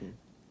 Satan.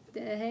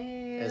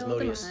 Hail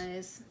Asmodeus.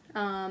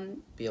 Demise.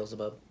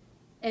 Beelzebub.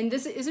 And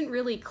this isn't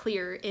really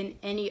clear in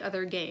any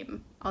other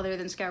game other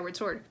than Skyward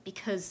Sword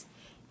because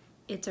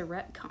it's a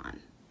retcon.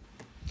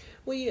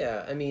 Well,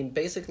 yeah. I mean,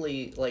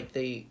 basically, like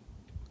they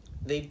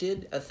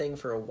did a thing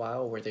for a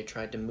while where they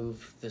tried to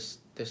move this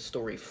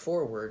story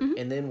forward, Mm-hmm.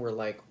 and then we're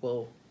like,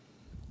 well,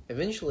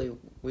 eventually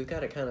we've got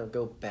to kind of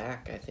go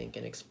back, I think,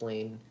 and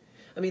explain.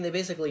 I mean, they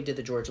basically did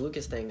the George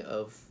Lucas thing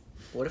of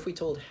what if we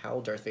told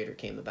how Darth Vader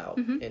came about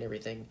Mm-hmm. and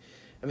everything.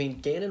 I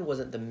mean, Ganon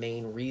wasn't the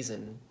main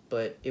reason,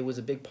 but it was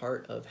a big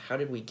part of how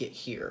did we get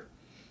here.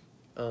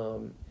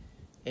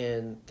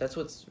 And that's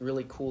what's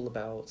really cool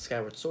about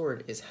Skyward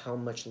Sword is how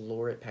much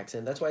lore it packs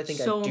in. That's why I think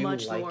So I do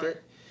much like lore.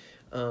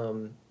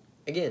 it.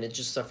 Again, it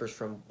just suffers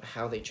from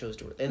how they chose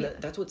to, and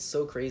that's what's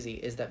so crazy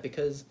is that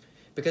because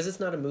it's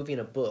not a movie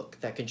and a book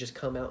that can just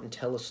come out and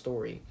tell a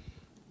story.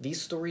 These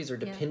stories are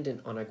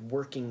dependent on a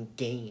working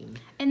game.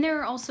 And there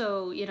are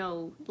also,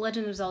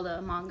 Legend of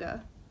Zelda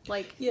manga,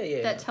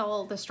 Yeah. that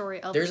tell the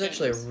story of There's the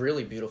actually a games.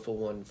 really beautiful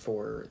one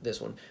for this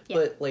one. Yeah.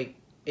 But, like,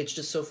 it's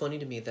just so funny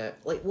to me that,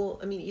 like, well,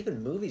 I mean,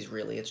 even movies,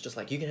 really, it's just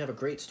like, you can have a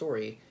great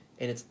story,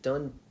 and it's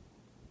done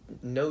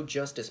no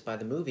justice by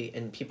the movie,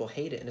 and people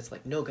hate it, and it's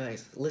like, no,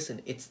 guys,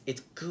 listen, it's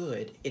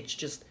good. It's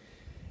just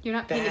You're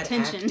not paying bad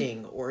attention.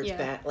 acting, or it's Yeah.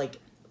 bad, like,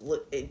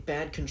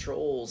 bad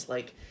controls,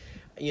 like...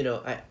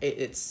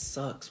 it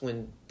sucks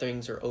when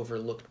things are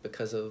overlooked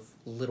because of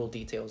little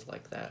details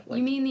like that. Like,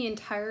 You mean the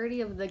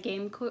entirety of the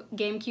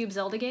GameCube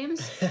Zelda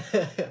games?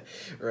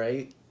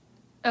 right?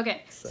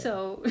 Okay, So-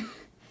 so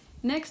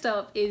next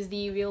up is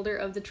the wielder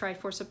of the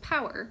Triforce of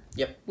Power,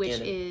 Yep. which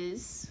Ganon.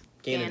 is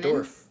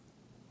Ganondorf.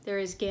 There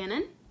is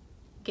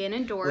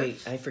Ganondorf.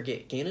 Wait, I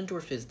forget.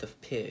 Ganondorf is the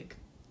pig.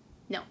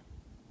 No.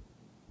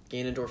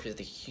 Ganondorf is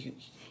the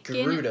huge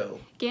Gerudo.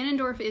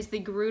 Ganondorf is the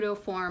Gerudo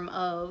form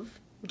of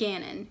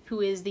Ganon,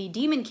 who is the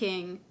Demon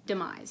King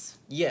Demise,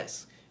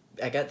 Yes,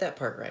 I got that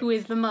part right. who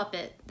is the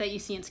Muppet that you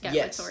see in Skyward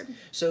Yes. Sword,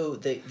 So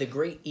the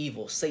great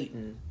evil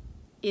Satan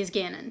is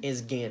Ganon.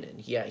 is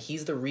Ganon. Yeah,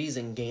 he's the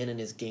reason Ganon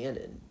is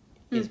Ganon.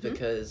 is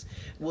because,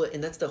 well,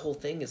 and that's the whole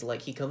thing, is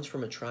like he comes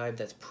from a tribe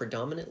that's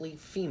predominantly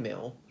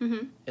female,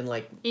 and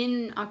like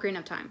in Ocarina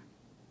of Time.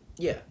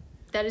 Yeah.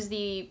 That is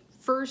the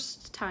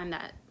first time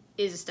that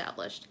is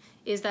established,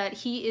 is that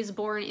he is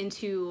born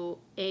into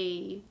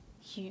a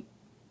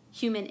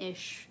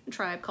human-ish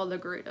tribe called the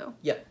Gerudo.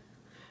 Yeah.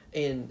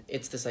 And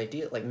it's this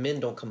idea, like, men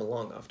don't come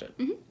along often.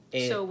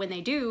 And so when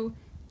they do...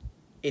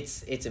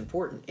 It's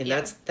important. And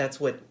that's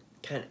what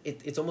kind of...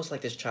 It's almost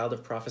like this child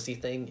of prophecy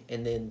thing,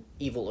 and then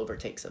evil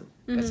overtakes him,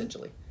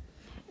 essentially.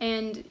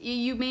 And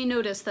you may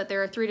notice that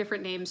there are 3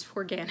 different names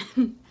for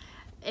Ganon.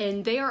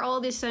 And they are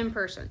all the same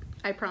person,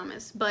 I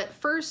promise. But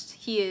first,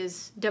 he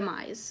is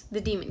Demise,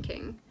 the Demon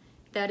King.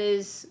 That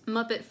is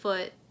Muppet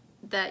Foot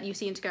that you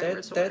see in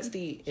Skyward Sword. That's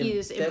he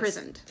is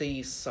imprisoned.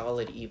 The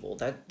solid evil.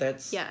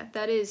 That's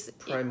that is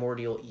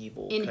primordial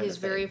evil in his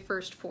very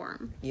first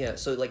form. Yeah,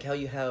 so like how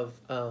you have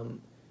I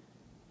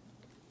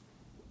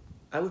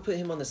would put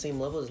him on the same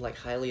level as like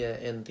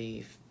Hylia and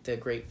the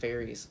Great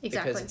Fairies.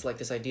 Exactly. Because it's like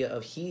this idea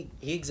of he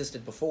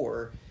existed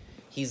before,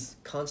 he's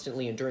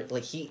constantly enduring,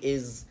 like he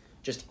is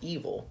just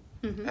evil.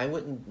 I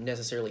wouldn't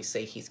necessarily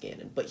say he's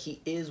Ganon, but he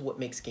is what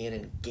makes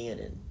Ganon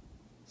Ganon.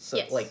 So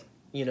like,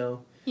 you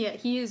know, yeah,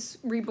 he is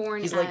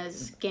reborn he's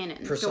as like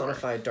Ganon,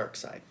 personified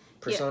Darkseid.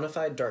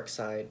 Personified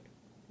Darkseid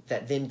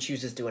that then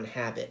chooses to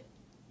inhabit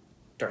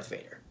Darth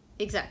Vader.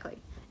 Exactly.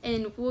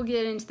 And we'll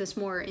get into this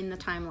more in the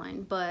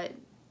timeline, but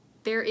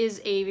there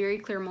is a very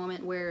clear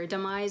moment where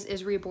Demise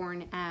is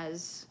reborn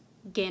as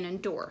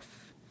Ganondorf.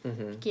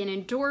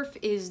 Ganondorf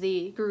is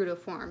the Gerudo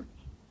form.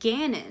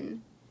 Ganon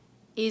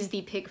is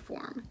the pig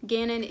form.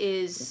 Ganon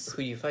is...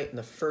 who you fight in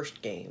the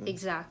first game.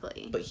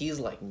 Exactly. But he's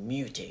like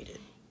mutated.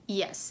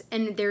 Yes,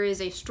 and there is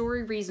a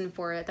story reason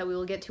for it that we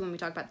will get to when we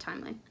talk about the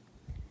timeline.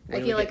 I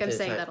feel like I'm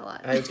saying that a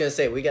lot. I was gonna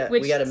say we got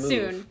to move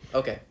soon.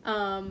 Okay.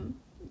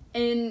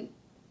 And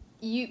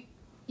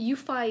you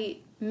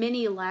fight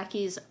many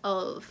lackeys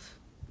of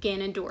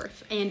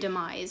Ganondorf and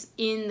Demise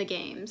in the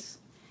games.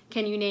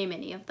 Can you name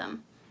any of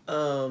them?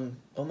 Oh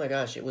my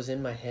gosh, it was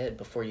in my head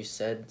before you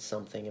said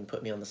something and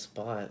put me on the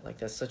spot. Like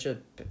that's such a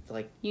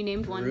you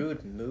named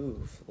rude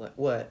move. Like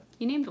what?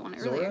 You named one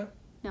earlier. Zora?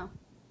 No.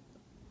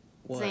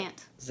 What?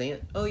 Zant.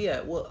 Zant. Oh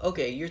yeah. Well,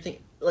 okay. You're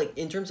thinking like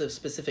in terms of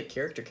specific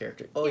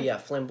character. Oh yeah,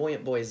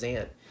 flamboyant boy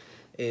Zant.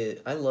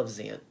 I love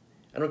Zant.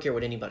 I don't care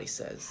what anybody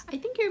says. I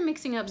think you're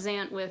mixing up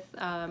Zant with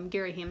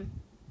Girahim.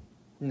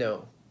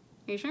 No.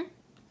 Are you sure?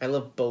 I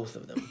love both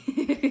of them.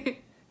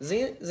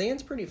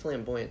 Zant's pretty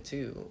flamboyant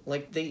too.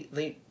 Like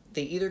they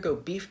either go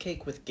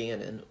beefcake with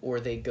Ganon or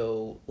they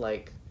go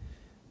like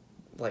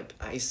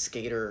ice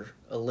skater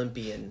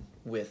Olympian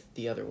with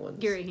the other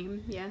ones.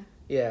 Girahim, yeah.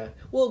 Yeah.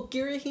 Well,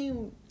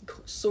 Girahim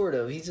sort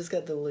of. He's just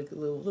got the like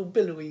little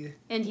billowy.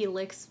 And he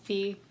licks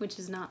Fi, which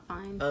is not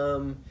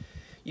fine.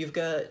 You've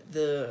got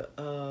the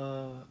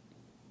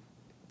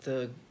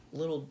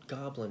little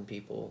goblin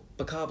people,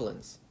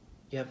 bokoblins.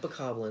 You have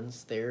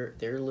bokoblins.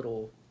 They're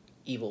little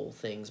evil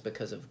things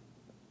because of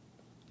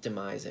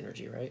Demise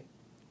energy, right?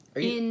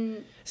 Are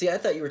you? See, I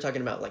thought you were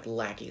talking about like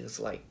lackeys,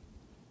 like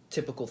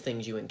typical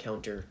things you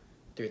encounter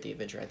through the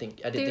adventure. I didn't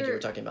think you were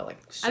talking about like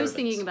servants. I was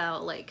thinking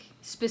about like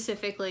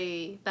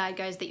specifically bad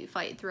guys that you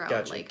fight throughout,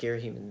 gotcha. like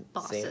Girahim and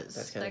bosses. Zant,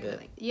 that's kind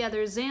of it. Yeah,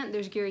 there's Zant,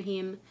 there's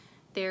Girahim,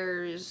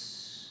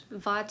 there's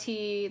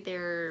Vati,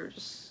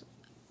 there's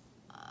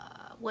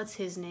what's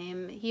his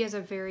name? He has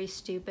a very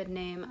stupid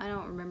name. I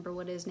don't remember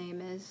what his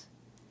name is.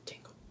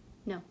 Tingle.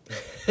 No.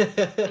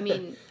 I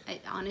mean,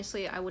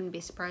 honestly, I wouldn't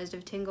be surprised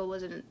if Tingle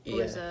was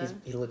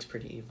he looks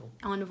pretty evil.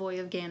 Envoy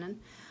of Ganon.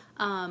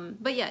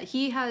 But yeah,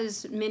 he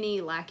has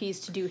many lackeys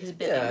to do his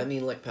bidding. Yeah, I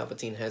mean, like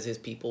Palpatine has his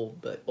people,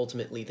 but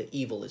ultimately the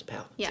evil is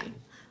Palpatine. Yeah.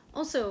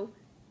 Also,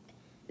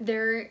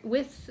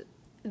 with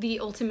the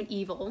ultimate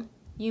evil,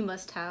 you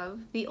must have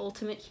the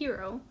ultimate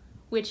hero,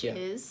 which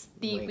is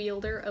the Link.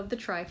 wielder of the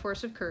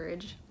Triforce of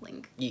Courage,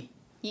 Link. Yeet.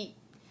 Yeet.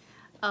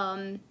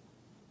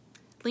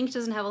 Link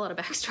doesn't have a lot of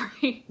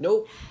backstory.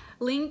 Nope.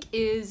 Link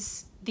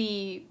is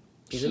the...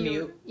 He's a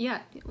mute. Yeah,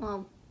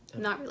 well,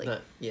 not really.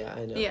 Yeah,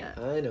 I know. Yeah.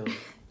 I know.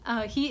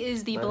 He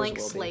is the Might as blank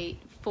well be.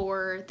 slate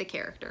for the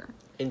character.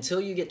 Until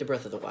you get to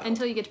Breath of the Wild.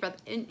 Until you get to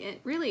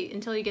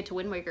until you get to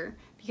Wind Waker,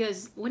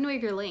 because Wind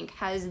Waker Link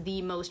has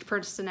the most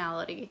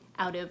personality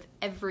out of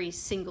every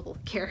single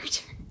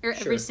character or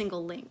every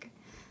single Link.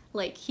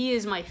 Like, he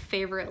is my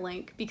favorite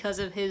Link because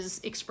of his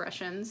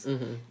expressions,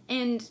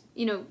 and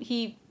you know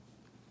he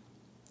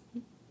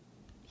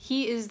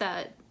is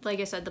that, like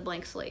I said, the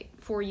blank slate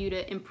for you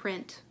to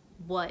imprint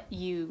what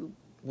you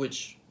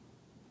which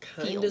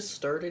kind of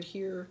started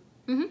here.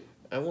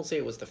 I won't say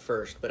it was the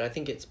first, but I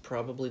think it's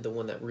probably the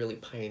one that really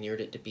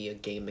pioneered it to be a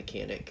game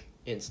mechanic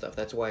and stuff.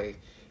 That's why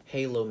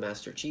Halo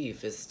Master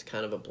Chief is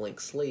kind of a blank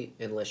slate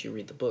unless you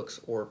read the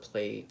books or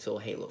play till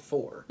Halo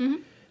 4.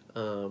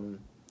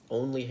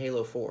 Only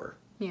Halo 4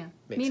 makes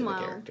Meanwhile,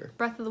 him a character.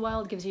 Breath of the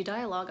Wild gives you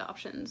dialogue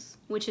options,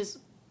 which is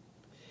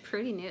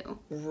pretty new.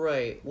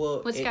 Right.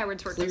 Well, What Skyward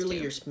Sword does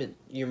clearly too.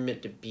 you're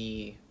meant to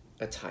be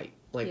a type.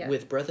 Like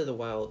with Breath of the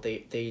Wild,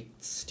 they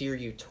steer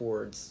you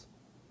towards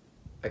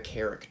a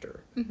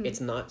character. It's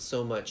not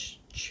so much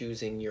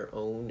choosing your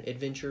own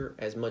adventure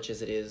as much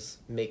as it is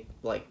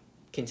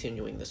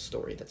continuing the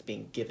story that's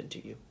being given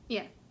to you.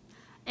 Yeah.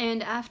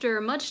 And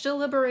after much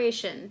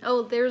deliberation,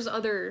 there's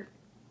other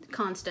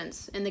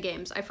constants in the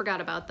games. I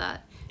forgot about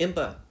that.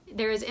 Impa.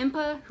 There is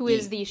Impa, who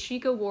is the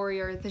Sheikah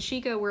warrior. The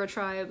Sheikah were a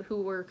tribe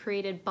who were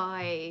created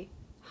by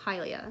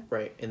Hylia.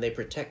 Right, and they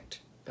protect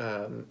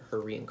her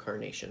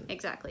reincarnation.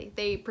 Exactly.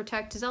 They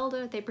protect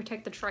Zelda, they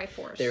protect the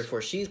Triforce.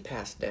 Therefore, she's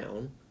passed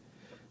down.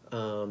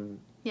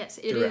 Yes,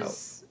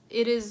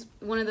 it is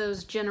one of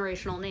those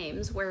generational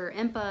names where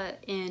Impa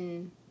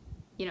in,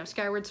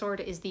 Skyward Sword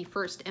is the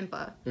first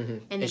Impa.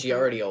 And she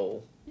already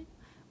old.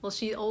 Well,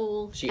 she's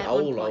old. She at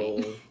old, one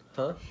point. old.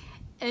 Huh?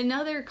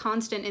 Another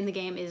constant in the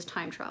game is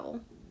time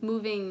travel,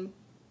 moving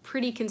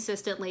pretty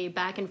consistently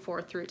back and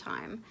forth through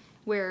time.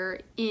 Where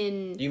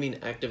in... You mean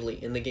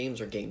actively in the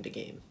games or game to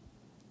game?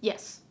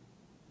 Yes,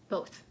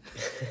 both.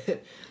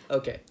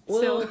 Okay.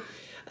 Well,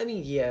 I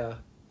mean, yeah.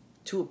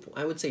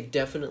 I would say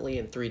definitely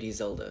in 3D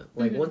Zelda.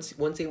 Like, once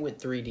they went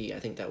 3D, I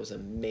think that was a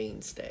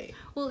mainstay.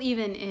 Well,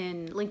 even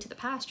in Link to the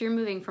Past, you're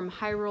moving from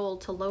high roll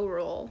to low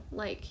roll.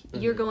 Like,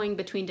 you're going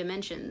between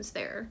dimensions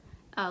there.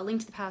 Link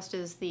to the Past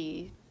is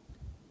the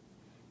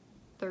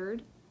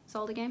third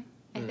Zelda game,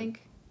 I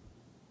think.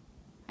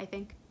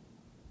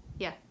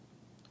 Yeah,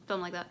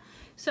 something like that.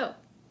 So,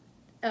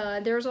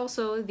 there's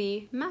also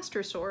the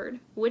Master Sword,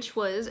 which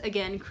was,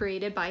 again,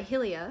 created by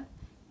Hylia,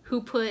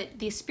 who put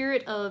the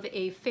spirit of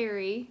a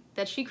fairy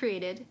that she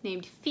created,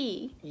 named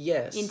Fi,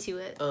 into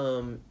it.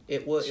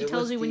 She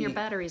tells you when your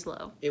battery's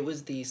low. It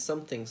was the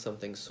something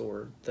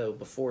sword, though,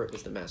 before it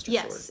was the Master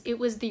Sword. Yes, it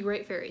was the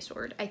Great Fairy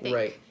Sword, I think.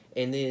 Right,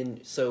 and then,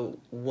 so,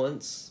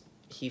 once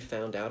he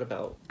found out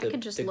about I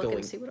could just look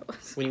and see what it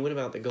was. When he went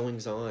about the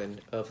goings-on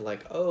of,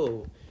 like,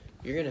 oh,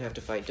 you're gonna have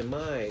to fight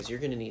Demise, you're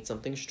gonna need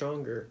something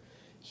stronger,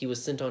 he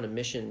was sent on a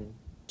mission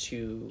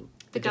to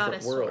the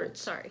different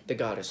worlds. The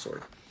Goddess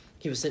Sword.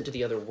 He was sent to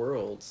the other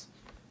worlds,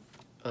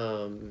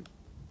 the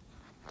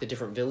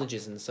different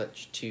villages and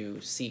such,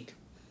 to seek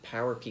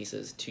power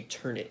pieces to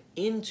turn it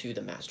into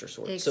the Master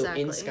Sword.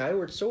 Exactly. So in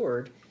Skyward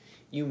Sword,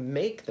 you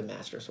make the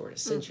Master Sword,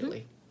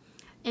 essentially.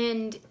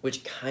 And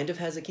which kind of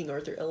has a King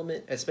Arthur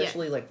element,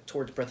 especially like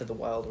towards Breath of the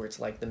Wild, where it's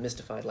like the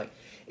mystified, like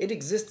it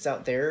exists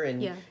out there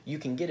and you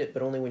can get it,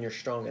 but only when you're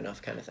strong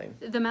enough, kind of thing.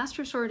 The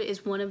Master Sword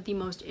is one of the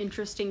most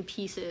interesting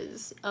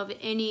pieces of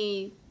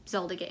any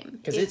Zelda game.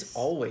 Because it's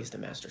always the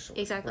Master Sword.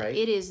 Exactly. Right?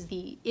 It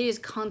is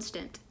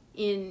constant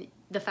in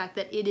the fact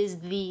that it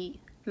is the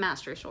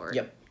Master Sword.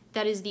 Yep.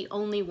 That is the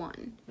only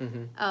one.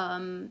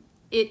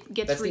 It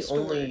gets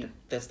restored.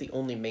 That's the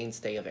only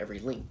mainstay of every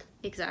Link.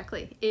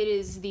 Exactly. It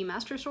is the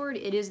Master Sword.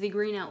 It is the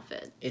green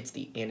outfit. It's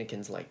the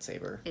Anakin's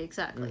lightsaber.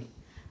 Exactly.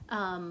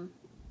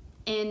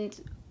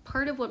 And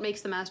part of what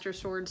makes the Master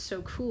Sword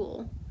so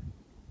cool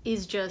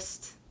is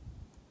just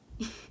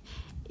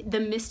the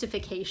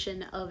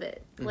mystification of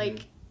it.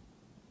 Like,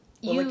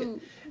 well,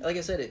 like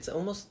I said, it's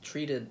almost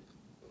treated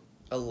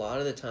a lot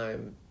of the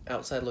time,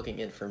 outside looking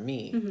in for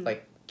me,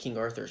 like King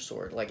Arthur's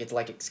sword. Like, it's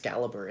like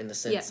Excalibur in the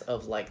sense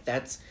of, like,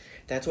 that's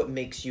what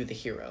makes you the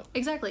hero.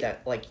 Exactly.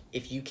 That, like,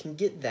 if you can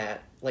get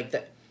that, like,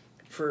 that,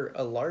 for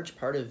a large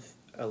part of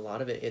a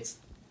lot of it, it's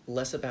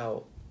less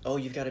about, oh,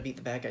 you've got to beat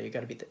the bad guy, you've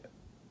got to beat the...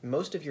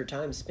 Most of your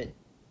time spent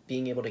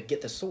being able to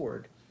get the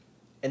sword,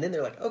 and then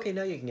they're like, okay,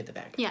 now you can get the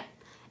bad guy. Yeah.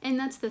 And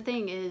that's the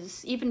thing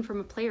is, even from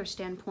a player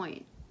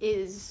standpoint,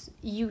 is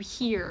you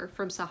hear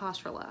from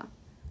Sahasrara.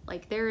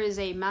 Like, there is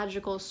a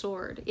magical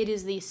sword. It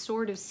is the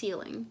Sword of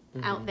Sealing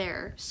out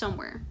there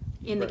somewhere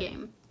in the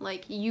game.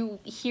 Like, you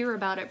hear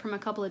about it from a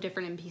couple of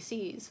different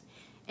NPCs.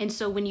 And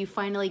so when you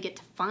finally get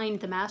to find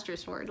the Master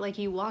Sword, like,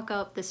 you walk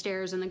up the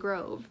stairs in the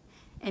Grove,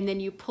 and then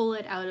you pull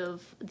it out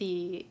of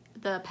the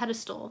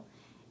pedestal,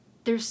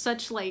 there's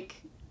such,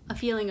 like, a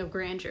feeling of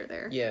grandeur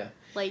there. Yeah.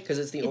 Like, because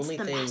it's the only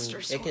thing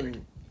Master Sword. it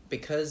can...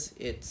 Because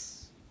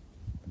it's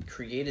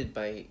created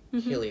by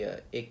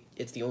Hylia,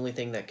 it's the only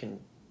thing that can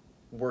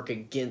work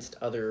against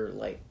other,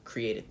 like,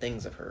 created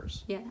things of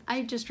hers. Yeah,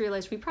 I just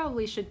realized we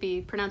probably should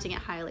be pronouncing it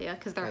Hylia,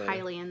 because they're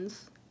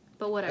Hylians.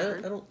 But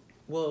whatever.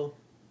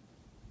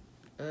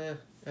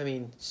 I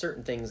mean,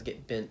 certain things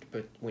get bent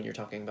but when you're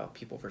talking about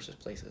people versus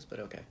places, but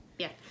okay.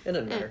 Yeah. It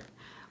doesn't matter.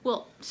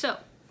 Well, so,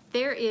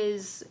 there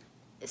is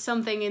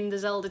something in the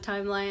Zelda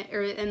timeline,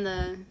 or in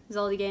the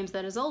Zelda games,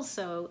 that is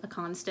also a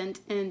constant,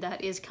 and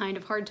that is kind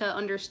of hard to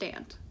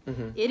understand.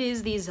 It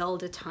is the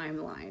Zelda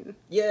timeline.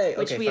 Yay!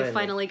 Which we have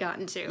finally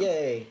gotten to.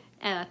 Yay!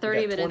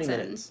 30 minutes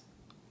in.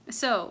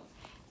 So,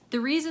 the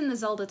reason the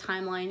Zelda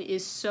timeline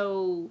is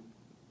so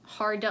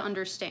hard to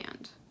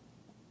understand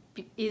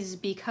is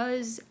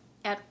because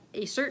at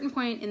a certain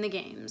point in the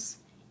games,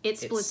 it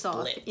splits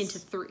off into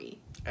 3.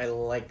 I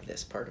like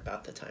this part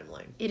about the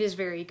timeline. It is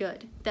very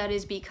good. That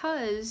is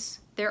because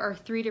there are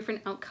 3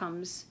 different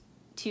outcomes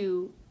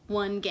to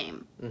one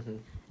game.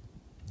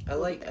 I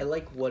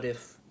like what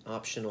if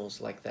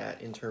optionals like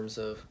that, in terms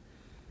of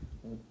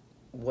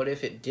what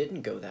if it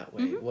didn't go that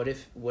way? What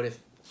if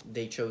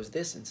they chose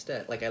this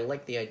instead? Like, I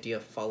like the idea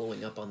of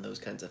following up on those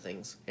kinds of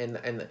things.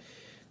 And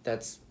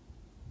that's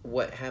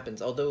what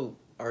happens. Although,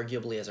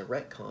 arguably as a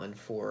retcon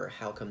for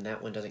how come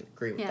that one doesn't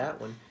agree with that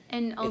one,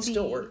 and it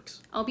still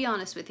works. I'll be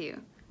honest with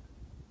you.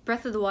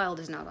 Breath of the Wild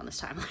is not on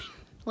this timeline.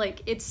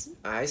 Like, it's...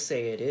 I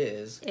say it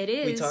is. It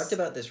is. We talked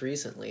about this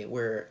recently,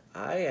 where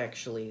I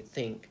actually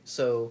think...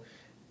 So,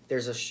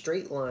 there's a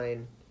straight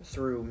line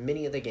through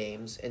many of the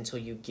games until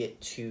you get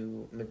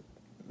to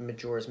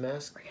Majora's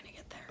Mask. We're gonna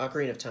get there.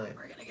 Ocarina of Time.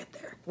 We're gonna get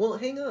there. Well,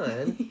 hang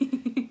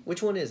on.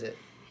 Which one is it?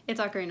 It's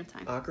Ocarina of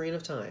Time. Ocarina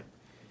of Time.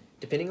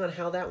 Depending on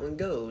how that one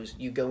goes,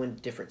 you go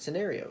into different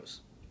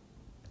scenarios.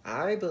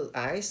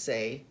 I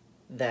say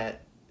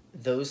that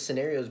those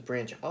scenarios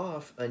branch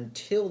off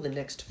until the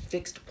next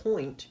fixed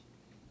point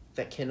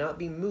that cannot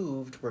be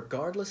moved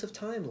regardless of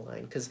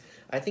timeline, because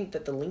I think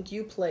that the Link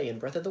you play in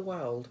Breath of the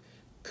Wild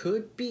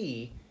could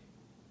be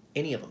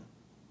any of them.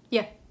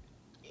 Yeah.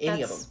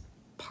 Any of them.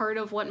 Part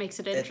of what makes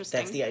it interesting.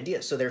 That's the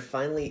idea. So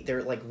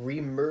they're like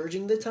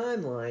re-merging the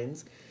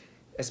timelines,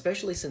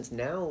 especially since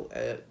now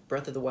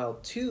Breath of the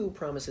Wild 2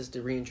 promises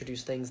to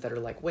reintroduce things that are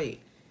like,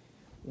 wait,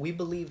 we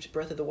believed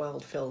Breath of the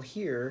Wild fell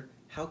here,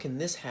 how can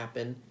this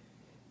happen?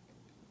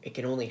 It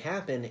can only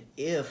happen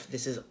if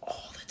this is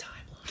all the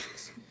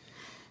timelines.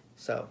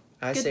 So,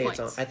 I Good say points.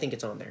 it's on. I think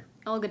it's on there.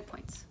 All good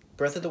points.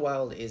 Breath of the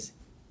Wild is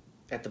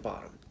at the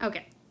bottom.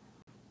 Okay.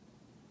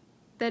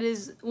 That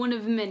is one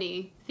of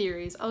many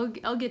theories. I'll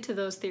get to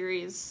those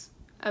theories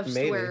of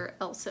where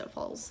else it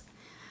falls.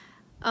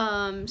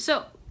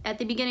 So, at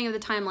the beginning of the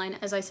timeline,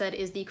 as I said,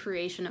 is the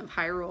creation of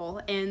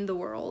Hyrule and the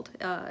world,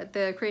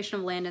 the creation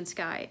of land and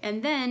sky,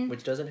 and then...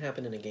 Which doesn't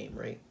happen in a game,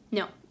 right?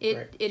 No,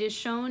 it is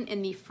shown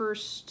in the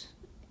first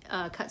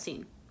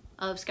cutscene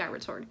of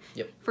Skyward Sword.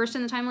 Yep. First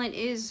in the timeline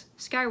is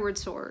Skyward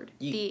Sword,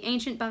 the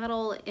ancient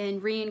battle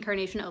and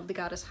reincarnation of the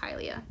goddess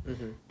Hylia.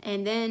 Mm-hmm.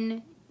 And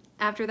then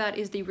after that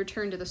is the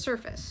return to the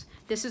surface.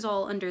 This is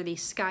all under the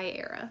Sky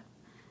Era.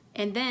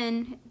 And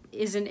then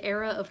is an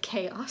era of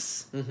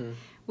chaos, Mm-hmm.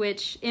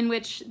 in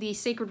which the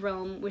Sacred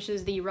Realm, which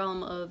is the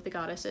realm of the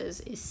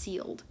goddesses, is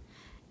sealed.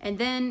 And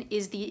then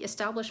is the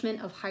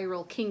establishment of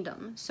Hyrule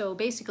Kingdom. So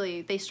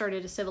basically, they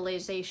started a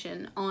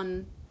civilization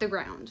on the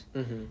ground,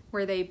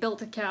 where they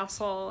built a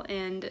castle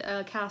and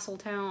a castle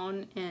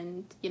town,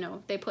 and,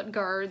 they put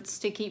guards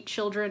to keep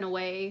children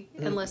away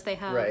unless they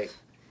have,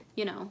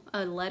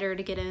 a letter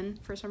to get in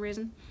for some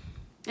reason.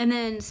 And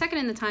then second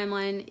in the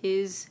timeline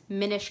is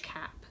Minish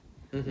Cap,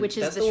 which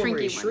is That's the the one shrinky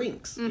where he one.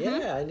 shrinks.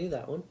 Yeah, I knew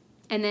that one.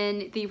 And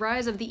then the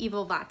Rise of the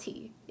Evil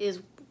Vati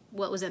is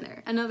what was in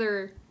there.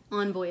 Another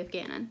envoy of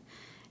Ganon.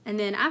 And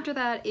then after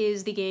that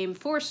is the game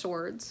Four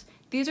Swords.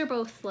 These are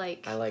both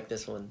like... I like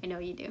this one. I know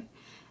you do.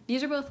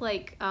 These are both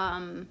like...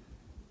 I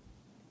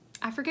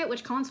forget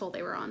which console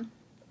they were on.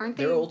 Aren't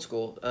they? They're old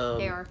school.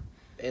 They are.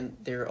 And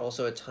they're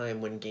also a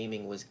time when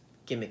gaming was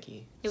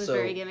gimmicky. It was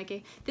very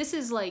gimmicky. This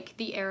is like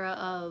the era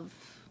of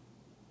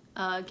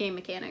game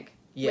mechanic.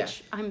 Yeah.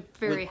 Which I'm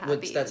very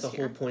happy That's the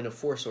here. whole point of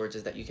Four Swords,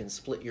 is that you can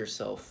split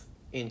yourself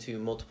into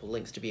multiple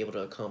links to be able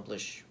to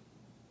accomplish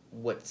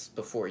what's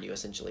before you,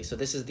 essentially. So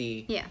this is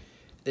the... Yeah.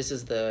 This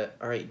is the,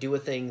 all right, do a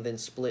thing, then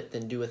split,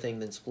 then do a thing,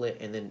 then split,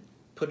 and then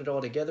put it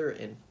all together,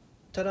 and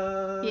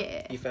ta-da!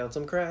 Yeah. You found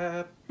some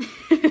crap.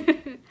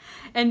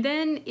 And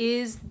then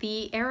is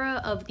the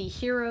era of the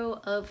Hero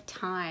of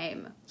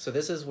Time. So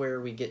this is where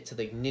we get to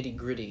the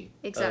nitty-gritty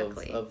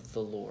of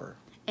the lore.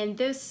 And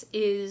this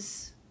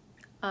is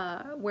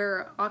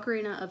where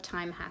Ocarina of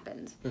Time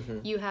happened.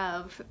 You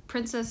have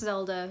Princess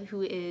Zelda,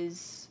 who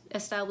is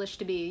established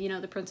to be,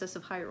 the Princess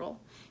of Hyrule.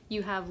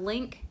 You have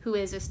Link, who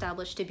is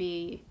established to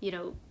be,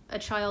 a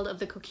child of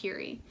the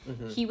Kokiri.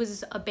 He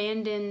was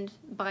abandoned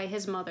by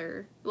his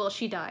mother. Well,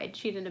 she died.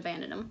 She didn't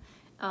abandon him.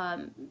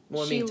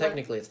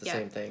 Technically it's the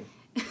same thing.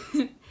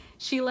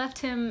 She left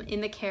him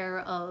in the care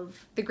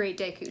of the Great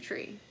Deku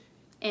Tree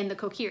and the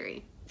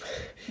Kokiri.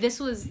 This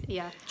was,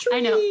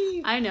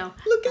 Tree! I know.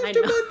 Look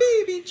after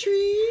my baby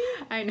tree!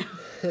 I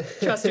know.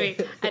 Trust me,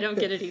 I don't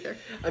get it either.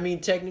 I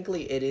mean,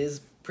 technically it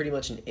is pretty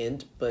much an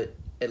int, but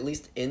at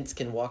least ints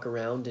can walk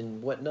around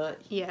and whatnot.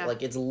 Yeah.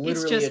 Like, it's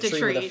literally a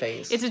tree with a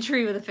face. It's a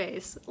tree with a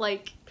face.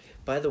 Like...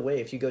 By the way,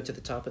 if you go to the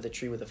top of the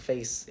tree with a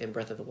face in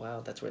Breath of the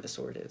Wild, that's where the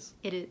sword is.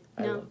 It is.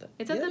 I love that.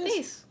 It's at the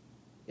base.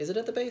 Is it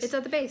at the base? It's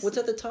at the base. What's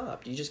at the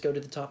top? Do you just go to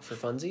the top for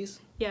funsies?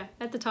 Yeah,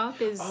 at the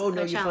top is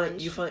a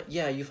challenge. you find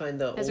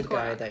the As a old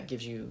guy Korok. that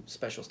gives you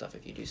special stuff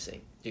if you do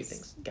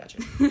things.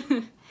 Gotcha. So,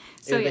 it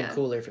would have been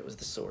cooler if it was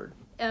the sword.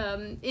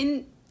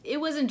 It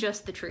wasn't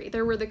just the tree.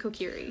 There were the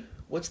Kokiri.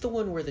 What's the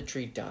one where the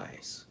tree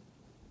dies?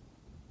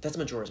 That's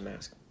Majora's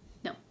Mask.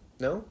 No.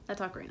 No?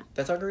 That's Ocarina.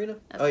 That's Ocarina?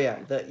 That's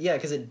Ocarina. Yeah,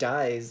 because it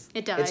dies.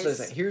 It dies. It's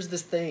like, here's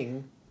this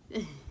thing.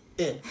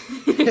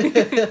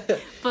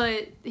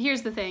 But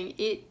here's the thing.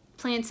 It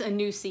plants a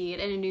new seed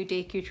and a new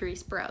Deku Tree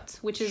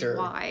sprouts, which is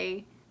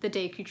why the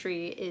Deku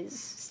Tree is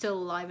still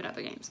alive in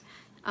other games.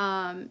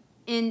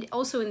 And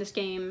also in this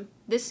game,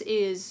 this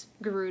is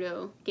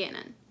Gerudo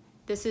Ganon.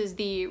 This is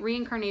the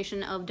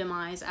reincarnation of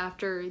Demise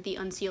after the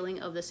unsealing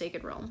of the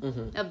Sacred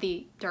Realm, of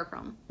the Dark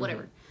Realm,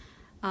 whatever.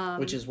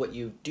 Which is what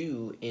you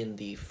do in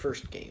the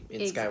first game,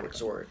 in Skyward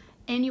Sword.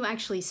 and you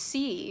actually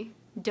see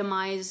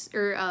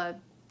Ganondorf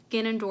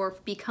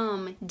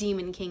become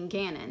Demon King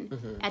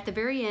Ganon. At the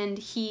very end,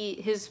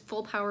 his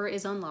full power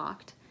is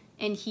unlocked,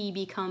 and he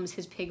becomes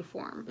his pig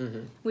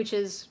form, which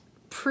is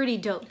pretty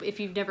dope if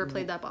you've never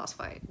played that boss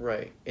fight.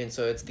 Right, and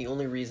so it's the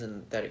only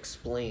reason that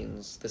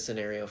explains the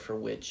scenario for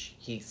which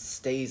he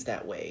stays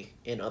that way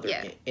in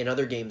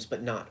other games,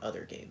 but not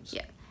other games.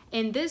 Yeah,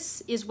 and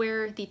this is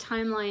where the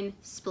timeline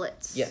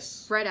splits.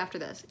 Yes. Right after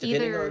this.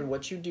 Depending on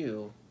what you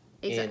do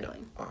Exactly.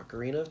 in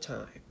Ocarina of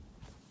Time.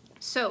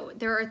 So,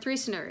 there are 3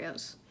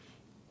 scenarios.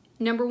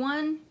 Number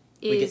 1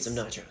 is... We get some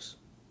nachos.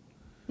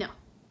 No.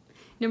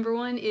 Number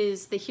 1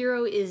 is the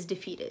hero is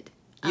defeated.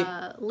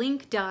 Yep.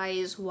 Link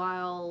dies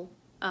while...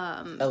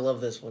 I love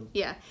this one.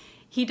 Yeah.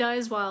 He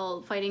dies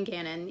while fighting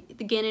Ganon.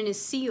 The Ganon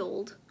is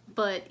sealed,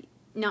 but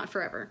not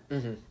forever.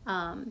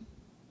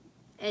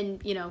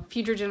 And,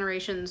 future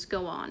generations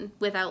go on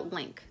without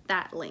Link.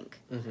 That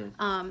Link.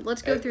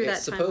 Let's go through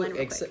that timeline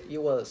real quick.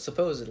 Well,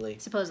 supposedly.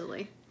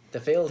 Supposedly. The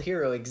failed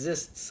hero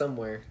exists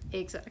somewhere.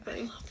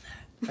 Exactly.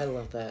 I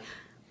love that.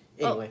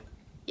 Anyway.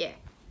 Yeah.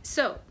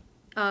 So,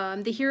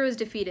 the hero is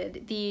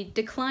defeated. The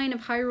decline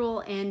of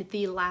Hyrule and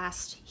the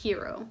last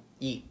hero.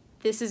 Yeet.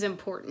 This is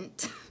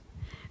important.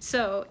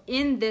 So,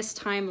 in this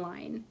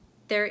timeline,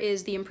 there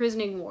is the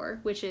imprisoning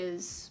war, which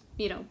is,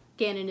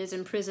 Ganon is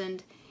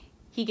imprisoned.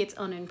 He gets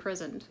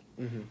unimprisoned.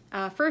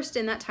 First,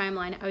 in that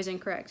timeline, I was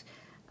incorrect,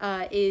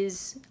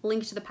 is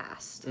Link to the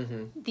Past.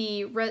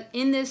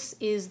 In this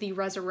is the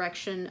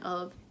resurrection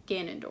of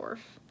Ganondorf.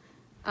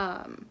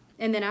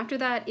 And then after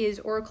that is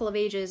Oracle of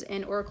Ages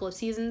and Oracle of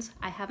Seasons.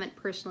 I haven't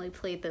personally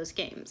played those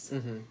games.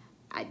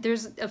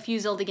 There's a few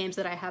Zelda games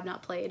that I have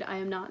not played. I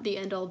am not the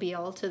end-all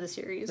be-all to the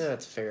series.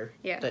 That's fair.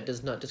 Yeah. That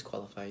does not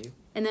disqualify you.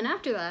 And then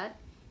after that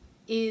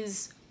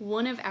is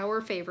one of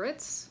our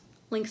favorites,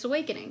 Link's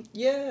Awakening.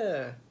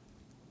 Yeah.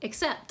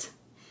 Except...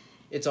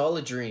 it's all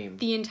a dream.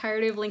 the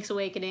entirety of Link's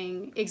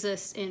Awakening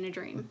exists in a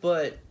dream.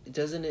 But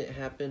doesn't it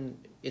happen...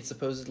 it's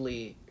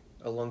supposedly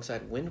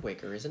alongside Wind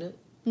Waker, isn't it?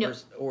 No.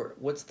 Or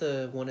what's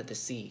the one at the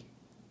sea?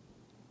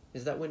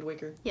 Is that Wind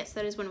Waker? Yes,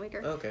 that is Wind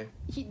Waker. Okay.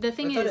 The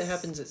thing I thought is... it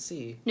happens at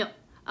sea. No.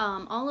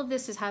 All of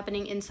this is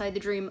happening inside the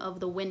dream of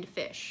the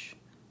Windfish,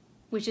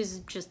 which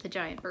is just the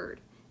giant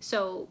bird.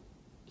 So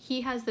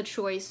he has the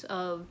choice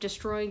of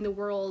destroying the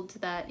world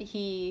that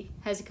he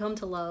has come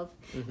to love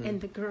and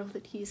the girl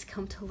that he's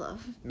come to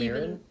love.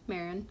 Marin?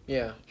 Marin.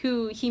 Yeah.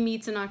 Who he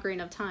meets in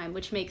Ocarina of Time,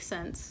 which makes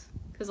sense.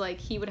 Because,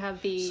 he would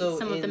have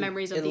some of the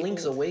memories of the in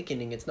Link's old.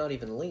 Awakening, it's not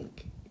even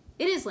Link.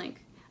 It is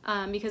Link.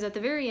 Because at the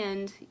very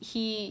end,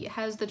 he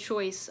has the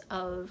choice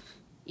of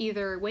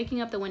either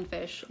waking up the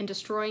Windfish and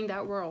destroying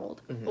that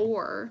world,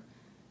 or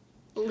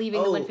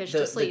leaving the Windfish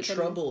to sleep. The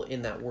trouble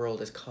in that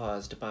world is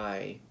caused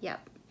by...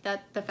 Yep.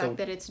 The fact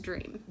that it's a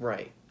dream.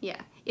 Right.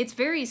 Yeah. It's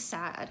very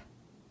sad.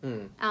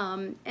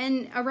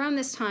 And around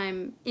this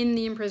time, in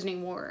the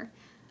Imprisoning War,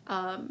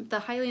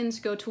 the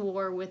Hylians go to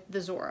war with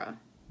the Zora,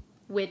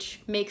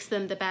 which makes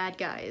them the bad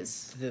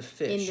guys. The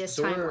fish. In this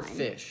Zora timeline. or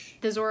fish?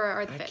 The Zora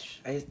are the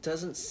fish. It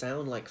doesn't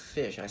sound like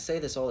fish. I say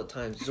this all the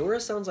time. Zora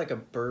sounds like a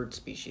bird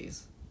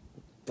species.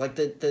 Like,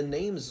 the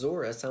name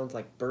Zora sounds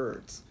like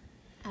birds.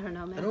 I don't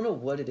know, man. I don't know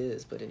what it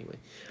is, but anyway.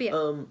 But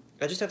yeah.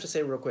 I just have to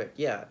say real quick,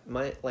 yeah,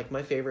 my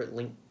favorite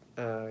Link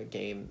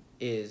game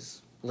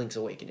is Link's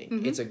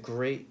Awakening. It's a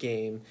great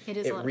game. It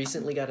is a lot of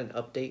recently got an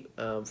update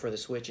for the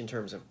Switch in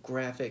terms of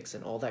graphics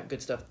and all that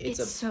good stuff.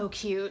 It's so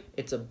cute.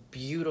 It's a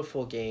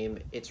beautiful game.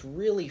 It's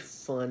really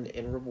fun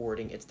and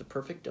rewarding. It's the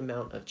perfect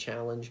amount of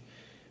challenge.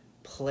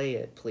 Play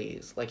it,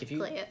 please. Like,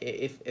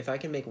 if I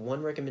can make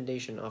one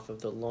recommendation off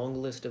of the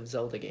long list of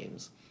Zelda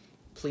games,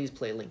 please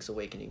play Link's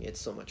Awakening.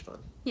 It's so much fun.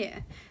 Yeah.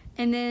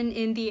 And then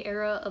in the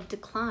era of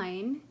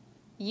decline,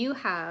 you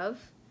have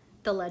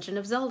The Legend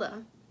of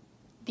Zelda,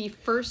 the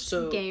first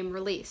game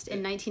released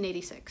in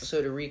 1986.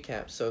 So to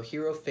recap,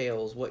 Hero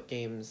fails, what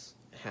games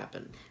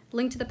happen?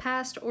 Link to the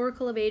Past,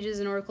 Oracle of Ages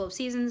and Oracle of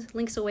Seasons,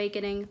 Link's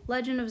Awakening,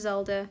 Legend of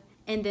Zelda,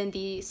 and then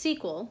the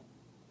sequel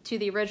to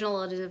the original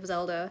Legend of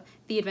Zelda,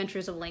 The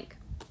Adventures of Link.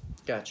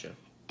 Gotcha.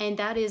 And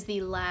that is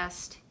the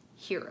last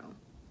hero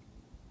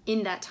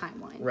in that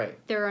timeline. Right.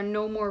 There are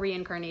no more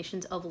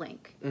reincarnations of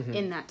Link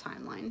in that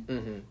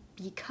timeline.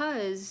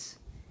 Because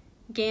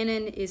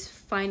Ganon is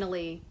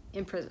finally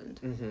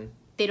imprisoned.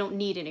 They don't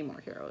need any more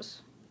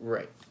heroes.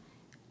 Right.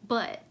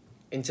 But...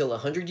 until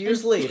 100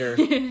 years later...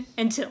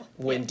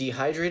 when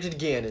dehydrated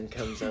Ganon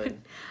comes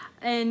on.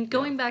 And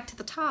going back to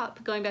the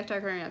top, going back to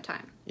Ocarina of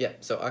Time. Yeah,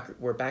 so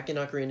we're back in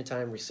Ocarina of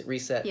Time,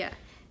 reset. Yeah.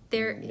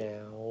 They're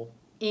now...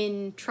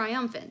 in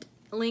Triumphant.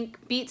 Link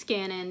beats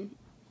Ganon.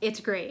 It's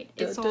great.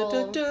 It's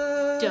all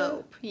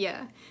dope.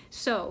 Yeah.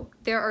 So,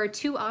 there are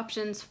 2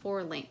 options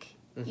for Link.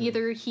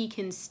 Either he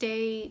can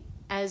stay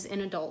as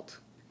an adult,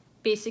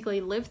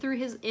 basically live through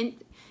his...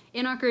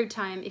 In Ocarina of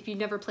Time, if you've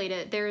never played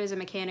it, there is a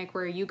mechanic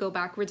where you go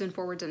backwards and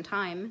forwards in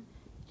time.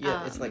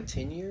 Yeah, it's like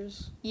 10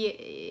 years?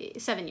 Yeah,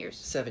 7 years.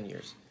 7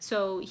 years.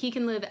 So he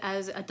can live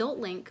as adult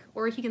Link,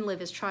 or he can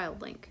live as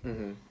child Link.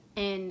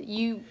 and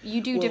you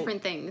do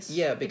different things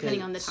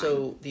depending on the time.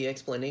 So the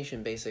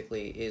explanation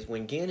basically is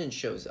when Ganon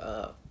shows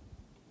up,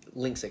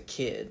 Link's a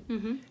kid,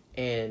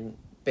 and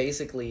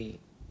basically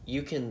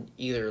you can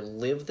either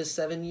live the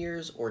 7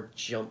 years or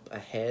jump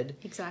ahead.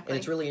 Exactly. And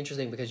it's really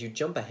interesting because you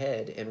jump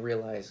ahead and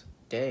realize,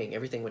 dang,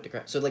 everything went to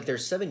crap. So like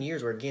there's 7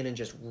 years where Ganon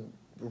just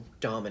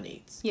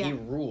dominates. Yeah. He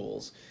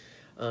rules.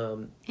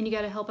 And you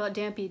got to help out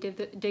Dampy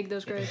dig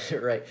those graves.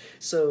 Right.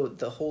 So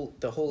the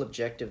whole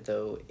objective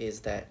though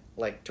is that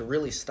like to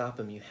really stop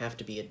him you have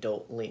to be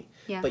adult Link.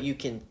 Yeah. But you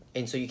can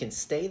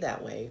stay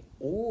that way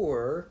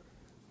or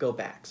go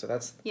back. So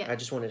that's I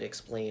just wanted to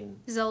explain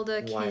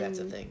why that's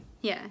a thing.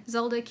 Yeah.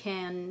 Zelda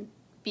can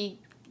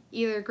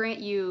either grant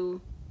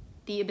you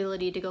the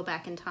ability to go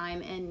back in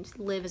time and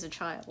live as a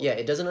child. Yeah,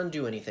 it doesn't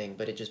undo anything,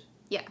 but it just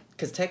Yeah.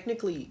 Cuz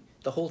technically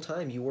the whole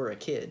time you were a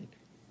kid.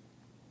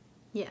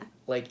 Yeah.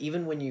 Like,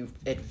 even when you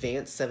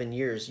advance 7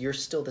 years, you're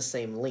still the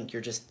same Link.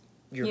 You're just,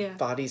 your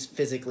body's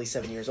physically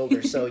 7 years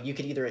older. So you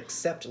could either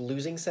accept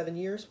losing 7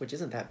 years, which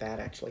isn't that bad,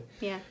 actually.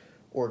 Yeah.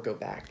 Or go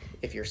back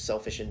if you're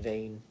selfish and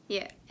vain.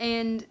 Yeah.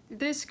 And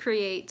this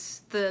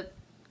creates the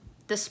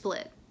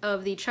split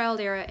of the child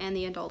era and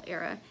the adult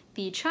era.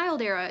 The child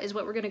era is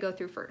what we're going to go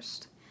through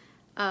first.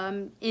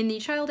 In the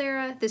child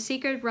era, the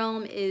secret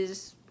realm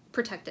is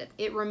protected.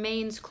 It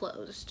remains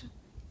closed.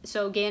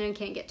 So Ganon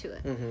can't get to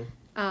it. Mm-hmm.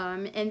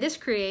 And this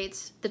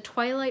creates the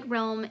Twilight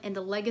Realm and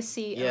the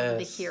Legacy of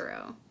the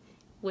Hero,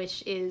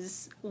 which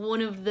is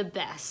one of the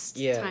best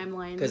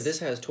timelines. Because this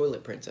has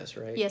Toilet Princess,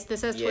 right? Yes,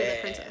 this has Toilet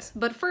Princess.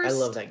 But first, I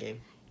love that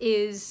game.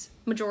 Is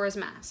Majora's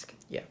Mask.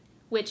 Yeah.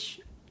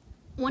 Which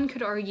one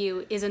could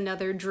argue is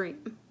another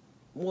dream.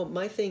 Well,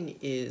 my thing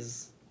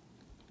is,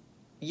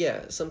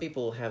 some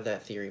people have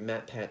that theory.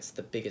 Matt Pat's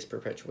the biggest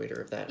perpetuator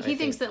of that. He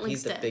thinks that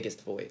Link's dead. He's the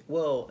biggest voice.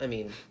 Well, I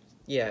mean...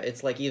 Yeah,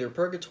 it's like either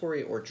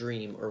purgatory or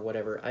dream or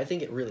whatever. I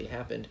think it really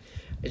happened.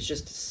 It's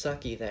just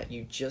sucky that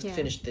you just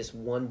finished this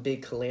one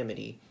big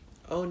calamity.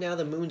 Oh, now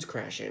the moon's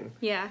crashing.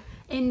 Yeah,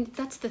 and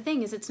that's the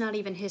thing, is it's not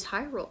even his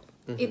Hyrule.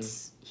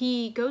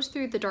 He goes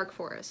through the Dark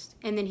Forest,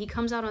 and then he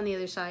comes out on the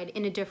other side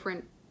in a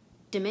different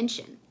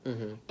dimension.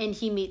 And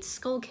he meets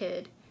Skull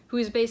Kid, who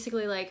is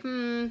basically like,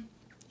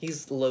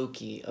 He's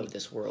Loki of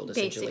this world,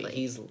 essentially.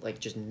 Basically. He's like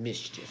just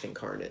mischief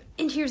incarnate.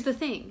 And here's the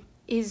thing.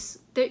 Is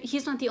that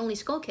he's not the only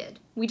Skull Kid.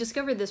 We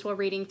discovered this while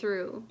reading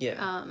through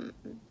the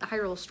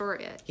Hyrule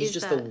Historia. He's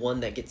just the one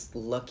that gets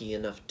lucky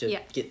enough to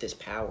get this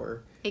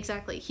power.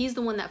 Exactly. He's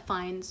the one that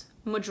finds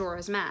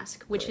Majora's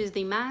Mask, which is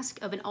the mask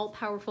of an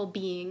all-powerful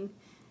being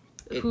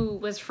who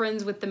was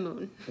friends with the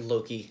moon.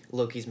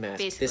 Loki's mask.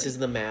 Basically. This is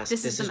the mask.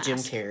 This is Jim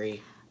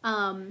Carrey.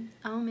 Oh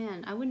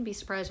man, I wouldn't be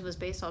surprised if it was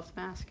based off the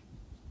mask.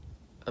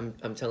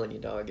 I'm telling you,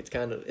 dog. It's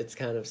kind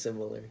of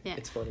similar. Yeah.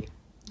 It's funny.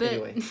 But,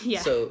 anyway,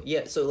 so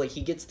like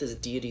he gets this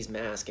deity's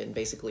mask and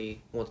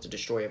basically wants to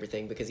destroy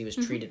everything because he was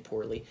treated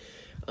poorly.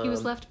 He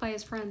was left by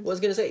his friends. Well, I was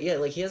gonna say,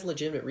 like he has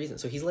legitimate reason.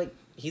 So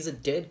he's a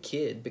dead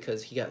kid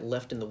because he got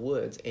left in the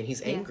woods and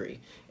he's angry,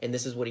 and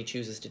this is what he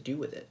chooses to do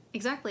with it.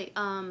 Exactly.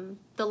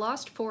 The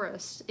Lost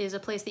Forest is a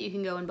place that you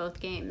can go in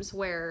both games,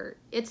 where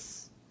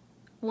it's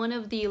one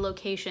of the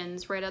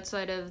locations right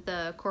outside of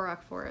the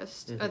Korok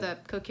Forest or the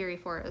Kokiri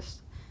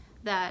Forest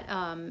that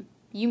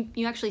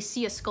You actually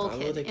see a Skull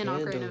Kid in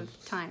Ocarina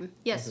of Time.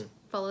 Yes,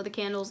 follow the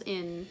candles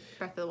in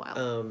Breath of the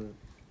Wild.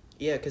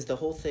 Yeah, because the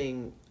whole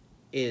thing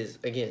is,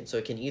 again, so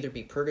it can either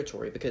be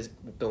purgatory, because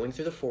going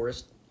through the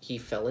forest, he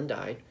fell and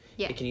died.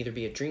 Yeah. It can either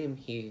be a dream,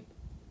 he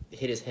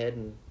hit his head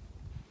and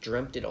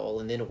dreamt it all,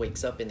 and then it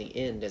wakes up in the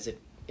end as if...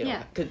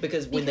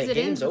 Because when the game's over... it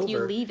ends with you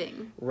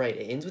leaving. Right,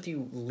 it ends with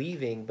you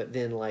leaving, but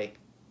then, like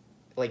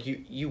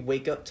you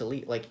wake up to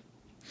leave. Like,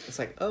 it's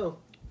like, oh...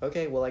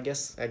 Okay, well, I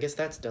guess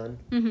that's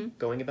done.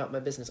 Going about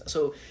my business.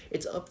 So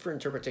it's up for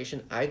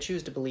interpretation. I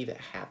choose to believe it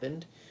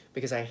happened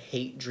because I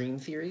hate dream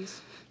theories.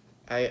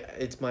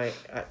 It's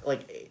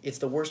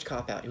the worst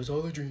cop out. It was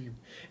all a dream,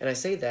 and I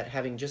say that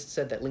having just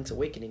said that Link's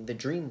Awakening, the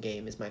dream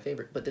game, is my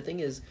favorite. But the thing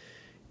is,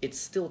 it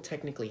still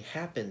technically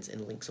happens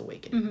in Link's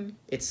Awakening.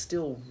 It's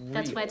still real.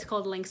 That's why it's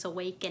called Link's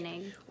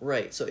Awakening.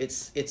 Right. So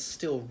it's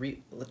still real.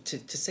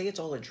 To say it's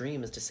all a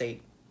dream is to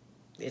say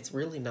it's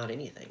really not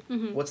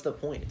anything. What's the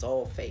point? It's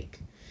all fake.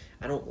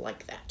 I don't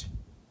like that.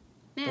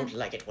 Yeah. Don't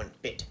like it one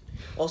bit.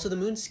 Also, the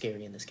moon's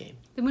scary in this game.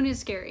 The moon is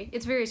scary.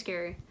 It's very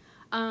scary.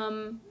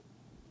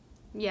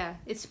 Yeah,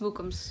 it's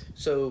spookums.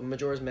 So,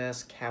 Majora's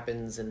Mask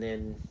happens, and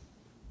then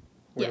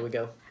where do we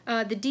go?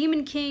 The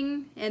Demon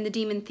King and the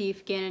Demon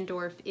Thief,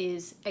 Ganondorf,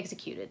 is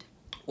executed.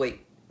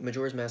 Wait,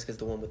 Majora's Mask is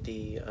the one with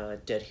the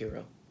dead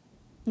hero.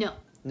 No.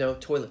 No,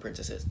 Toilet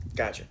Princess is.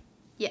 Gotcha.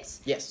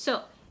 Yes. Yes.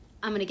 So...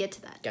 I'm going to get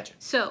to that. Gotcha.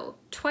 So,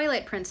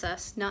 Twilight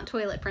Princess, not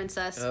Toilet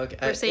Princess. Okay.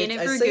 We're saying it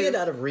for I say it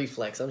out of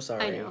reflex. I'm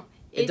sorry. I know.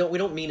 We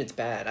don't mean it's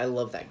bad. I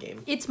love that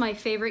game. It's my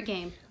favorite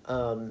game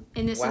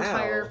in this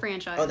entire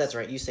franchise. Oh, that's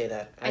right. You say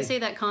that. I say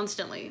that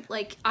constantly.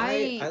 Like,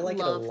 I like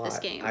love it a lot. this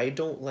game. I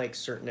don't like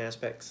certain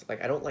aspects.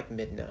 Like, I don't like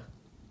Midna.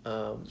 You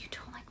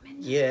don't like Midna?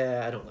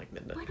 Yeah, I don't like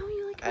Midna. Why don't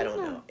you like Midna? I don't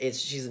know.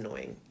 She's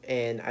annoying,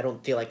 and I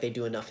don't feel like they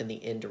do enough in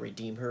the end to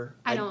redeem her.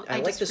 I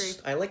like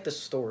disagree. I like the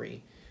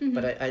story,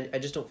 but I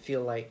just don't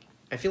feel like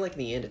I feel like in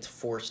the end it's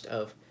forced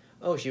of,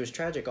 oh, she was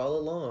tragic all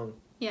along.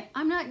 Yeah,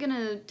 I'm not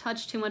gonna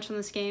touch too much on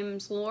this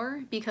game's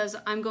lore because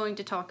I'm going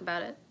to talk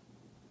about it.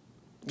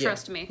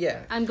 Trust me.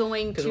 Yeah. I'm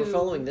going to... Because we're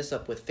following this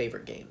up with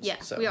favorite games. Yeah,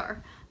 so. we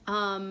are.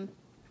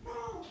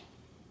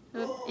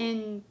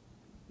 And...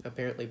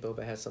 Apparently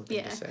Boba has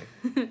something to say.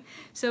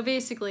 So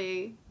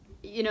basically,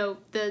 you know,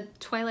 the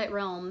Twilight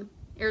Realm,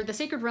 or the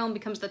Sacred Realm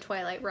becomes the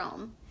Twilight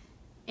Realm.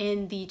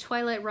 And the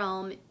Twilight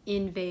Realm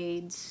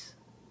invades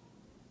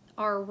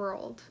our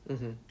world.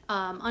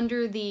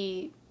 Under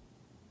the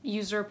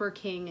usurper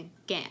king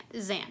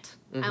Zant.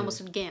 I almost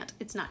said Gant.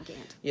 It's not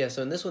Gant. Yeah,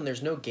 so in this one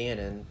there's no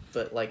Ganon,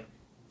 but like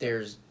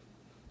there's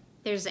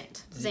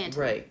Zant. Zant.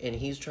 Right, and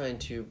he's trying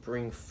to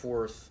bring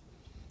forth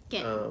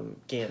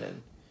Ganon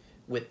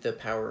with the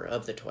power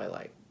of the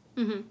Twilight.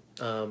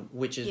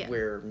 Which is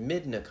where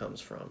Midna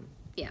comes from.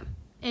 Yeah.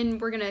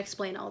 And we're going to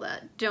explain all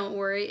that. Don't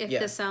worry if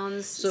this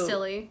sounds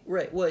silly.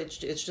 Right. Well, it's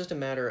just a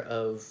matter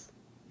of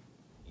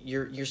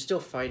you're still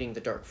fighting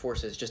the dark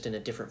forces just in a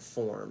different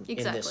form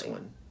in this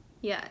one.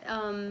 Yeah.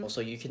 Also,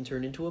 you can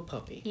turn into a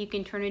puppy. You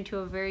can turn into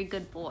a very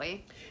good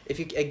boy. If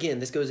you again,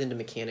 this goes into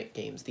mechanic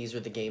games. These are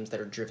the games that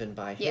are driven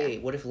by, hey,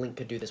 what if Link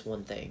could do this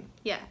one thing?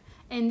 Yeah.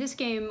 And this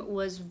game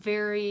was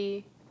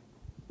very,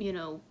 you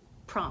know,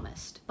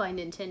 promised by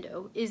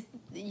Nintendo.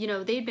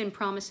 They'd been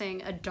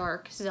promising a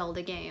dark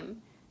Zelda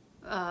game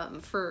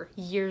for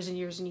years and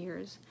years and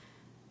years.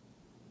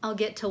 I'll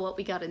get to what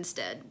we got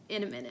instead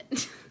in a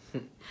minute.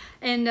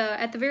 And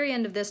at the very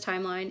end of this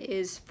timeline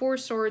is Four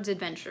Swords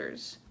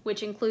Adventures,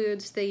 which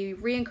includes the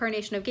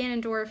reincarnation of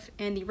Ganondorf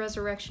and the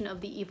resurrection of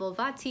the evil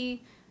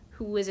Vati,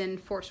 who was in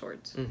Four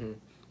Swords.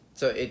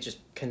 So it just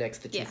connects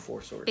the two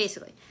Four Swords.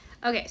 Basically.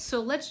 Okay, so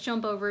let's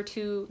jump over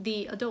to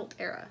the adult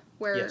era,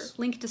 where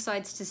Link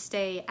decides to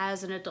stay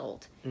as an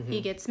adult. He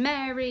gets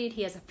married,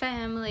 he has a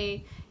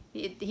family,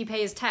 he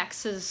pays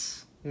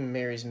taxes.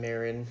 Marries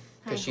Marin,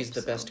 because she's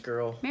the best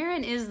girl.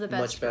 Marin is the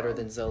best Much better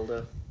than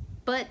Zelda.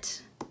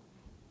 But...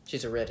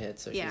 she's a redhead,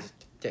 so she's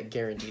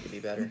guaranteed to be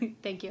better.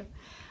 Thank you.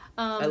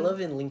 I love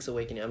in Link's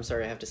Awakening, I'm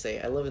sorry I have to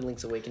say, I love in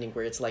Link's Awakening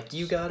where it's like,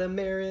 you got a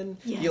Marin.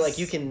 Yes.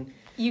 You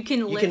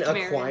can lift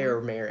acquire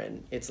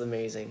Marin. It's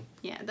amazing.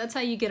 Yeah, that's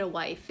how you get a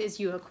wife, is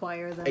you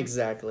acquire them.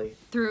 Exactly.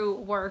 Through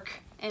work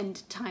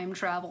and time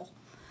travel.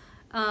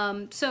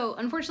 So,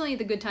 unfortunately,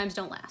 the good times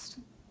don't last.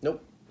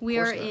 Nope. We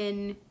are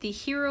in the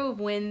Hero of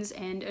Winds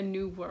and A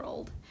New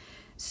World.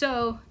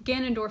 So,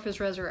 Ganondorf is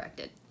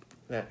resurrected.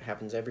 That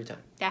happens every time.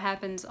 That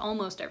happens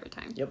almost every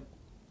time. Yep.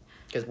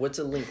 Because what's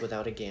a Link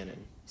without a Ganon?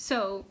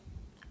 So,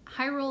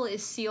 Hyrule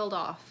is sealed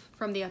off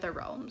from the other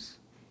realms.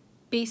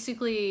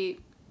 Basically,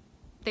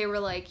 they were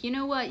like, you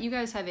know what, you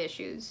guys have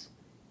issues.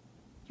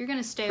 You're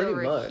gonna stay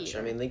over here. Pretty much.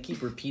 I mean, they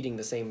keep repeating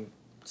the same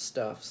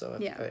stuff, so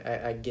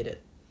I get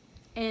it.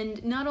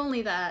 And not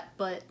only that,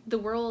 but the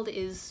world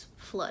is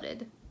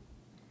flooded.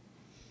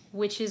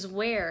 Which is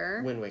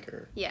where... Wind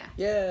Waker. Yeah.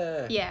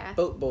 Yeah. Yeah.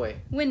 Boat Boy.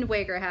 Wind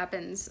Waker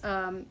happens.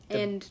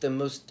 And the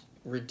most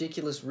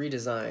ridiculous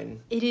redesign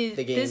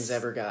the game's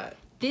ever got.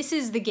 This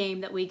is the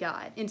game that we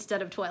got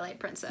instead of Twilight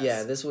Princess.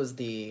 Yeah, this was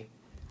the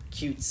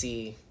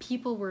cutesy...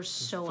 people were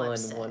so fun,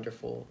 upset.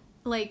 wonderful.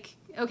 Like,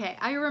 okay,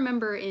 I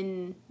remember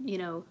in,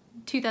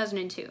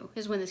 2002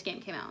 is when this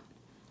game came out.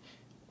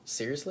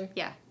 Seriously?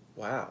 Yeah.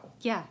 Wow.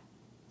 Yeah.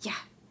 Yeah.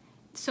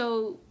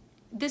 So...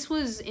 this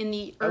was in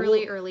the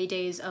early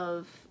days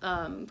of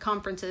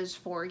conferences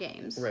for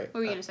games. Right. What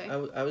were you going to say?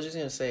 I was just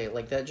going to say,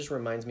 like, that just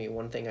reminds me,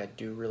 one thing I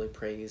do really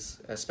praise,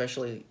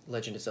 especially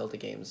Legend of Zelda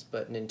games,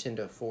 but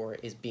Nintendo for,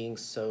 is being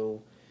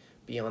so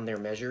beyond their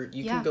measure.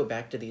 You can go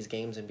back to these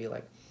games and be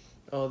like,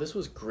 oh, this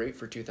was great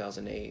for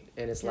 2008.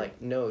 And it's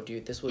like, no,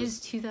 dude, this was... It's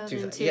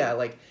 2002. Yeah,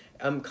 like,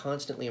 I'm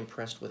constantly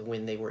impressed with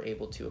when they were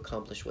able to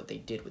accomplish what they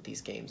did with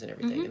these games and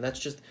everything. And that's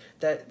just...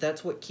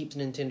 That's what keeps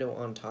Nintendo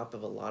on top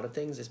of a lot of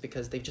things, is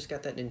because they've just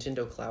got that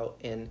Nintendo clout,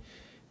 and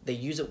they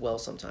use it well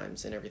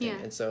sometimes and everything.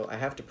 Yeah. And so I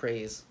have to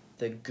praise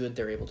the good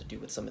they're able to do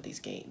with some of these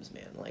games,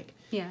 man. Like,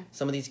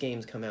 some of these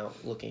games come out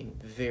looking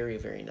very,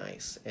 very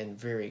nice and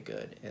very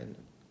good, and...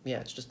 yeah,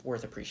 it's just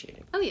worth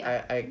appreciating. Oh,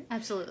 yeah. I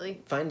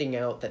absolutely. Finding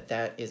out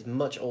that is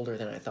much older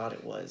than I thought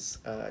it was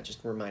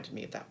just reminded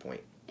me at that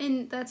point.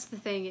 And that's the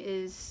thing,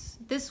 is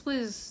this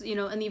was,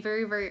 in the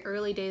very, very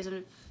early days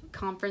of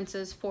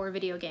conferences for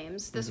video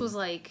games. This was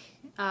like,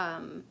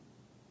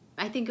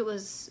 I think it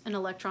was an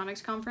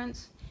electronics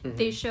conference.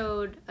 They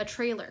showed a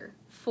trailer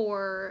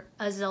for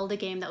a Zelda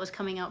game that was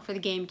coming out for the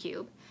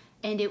GameCube.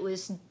 And it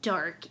was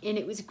dark, and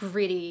it was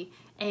gritty,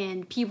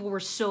 and people were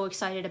so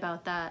excited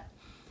about that.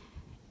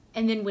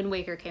 And then Wind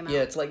Waker came out.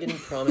 Yeah, it's like getting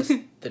promised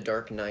The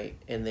Dark Knight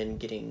and then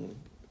getting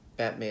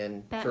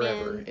Batman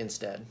Forever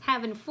instead.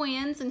 Having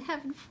friends and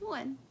having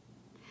fun.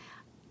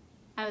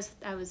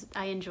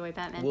 I enjoy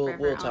Batman Forever.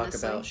 We'll talk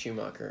honestly. about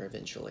Schumacher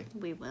eventually.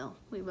 We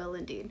will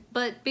indeed.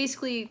 But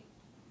basically,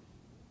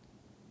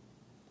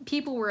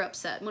 people were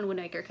upset when Wind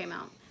Waker came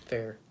out.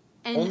 Fair.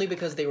 And only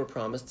because they were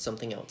promised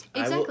something else.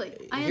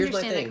 Exactly. I here's my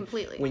understand that thing.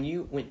 completely.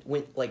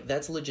 When like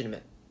that's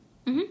legitimate.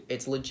 Mhm.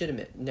 It's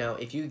legitimate. Now,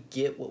 if you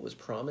get what was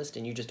promised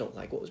and you just don't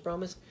like what was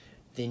promised,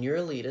 then you're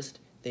elitist.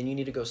 Then you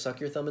need to go suck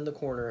your thumb in the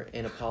corner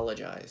and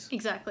apologize.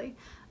 Exactly.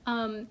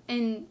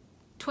 And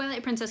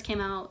Twilight Princess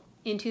came out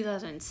in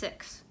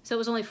 2006, so it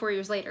was only 4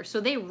 years later. So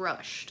they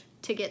rushed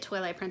to get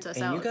Twilight Princess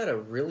out. And you got a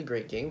really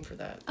great game for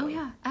that. Oh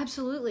yeah,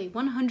 absolutely,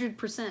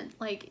 100%.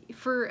 Like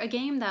for a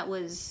game that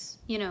was,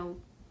 you know,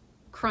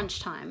 crunch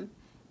time,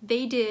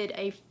 they did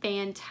a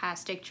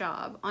fantastic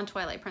job on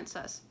Twilight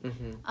Princess.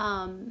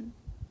 Mm-hmm.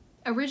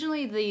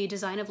 Originally, the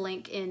design of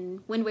Link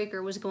in Wind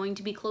Waker was going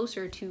to be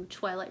closer to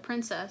Twilight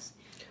Princess,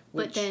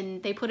 but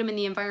then they put him in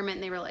the environment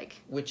and they were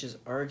like... Which is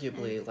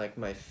arguably, like,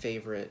 my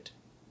favorite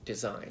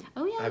design.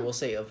 Oh, yeah. I will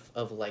say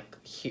of like,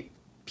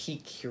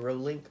 peak Hero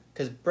Link.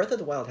 Because Breath of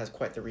the Wild has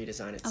quite the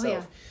redesign itself. Oh,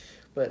 yeah.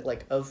 But,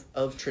 like,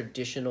 of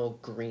traditional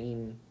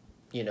green,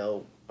 you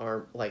know,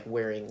 like,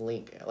 wearing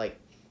Link, like,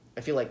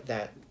 I feel like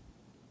that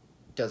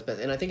does best.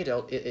 And I think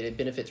it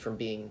benefits from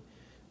being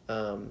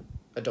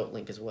adult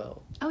Link as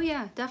well. Oh,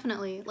 yeah,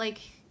 definitely.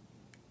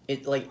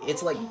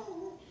 It's like...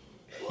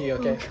 You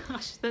okay? Oh,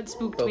 gosh, that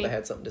spooked Boba me.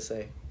 had something to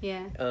say.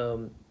 Yeah.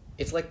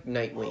 It's like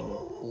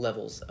Nightwing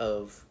levels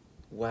of,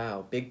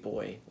 wow, big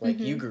boy. Like,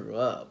 you grew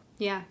up.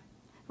 Yeah.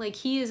 Like,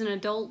 he is an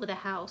adult with a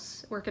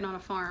house working on a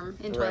farm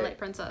in Twilight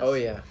Princess. Oh,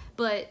 yeah.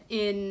 But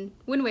in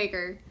Wind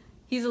Waker,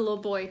 he's a little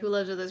boy who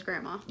lives with his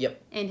grandma.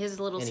 Yep. And his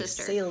little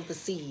sister. And he sailed the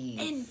seas.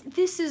 And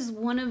this is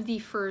one of the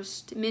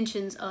first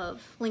mentions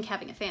of Link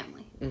having a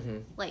family. Mm-hmm.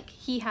 Like,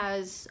 he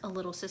has a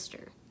little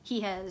sister.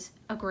 He has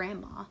a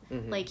grandma.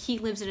 Mm-hmm. Like, he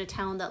lives in a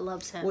town that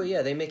loves him. Well,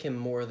 yeah, they make him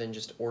more than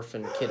just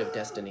orphan kid of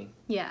destiny.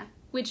 Yeah,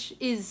 which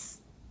is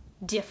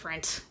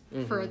different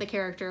Mm-hmm. for the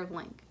character of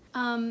Link.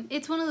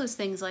 It's one of those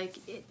things, like,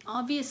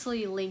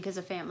 obviously Link is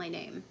a family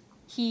name.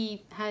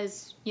 He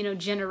has, you know,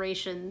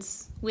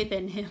 generations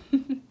within him.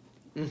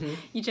 Mm-hmm.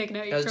 You checking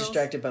out your I was curls?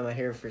 distracted by my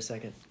hair for a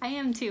second. I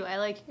am too. I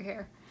like your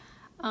hair.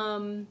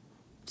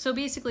 So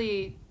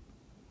basically,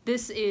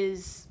 this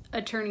is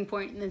a turning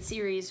point in the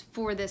series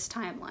for this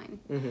timeline.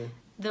 Mm-hmm.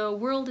 The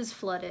world is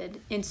flooded,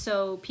 and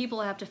so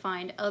people have to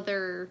find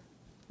other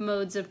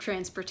modes of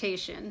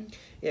transportation.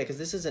 Yeah, because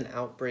this is an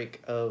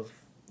outbreak of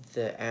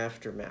the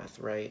aftermath,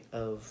 right,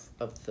 of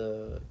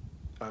the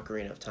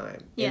Ocarina of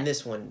Time. Yeah. In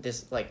this one,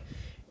 like,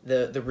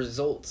 the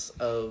results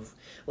of,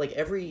 like,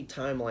 every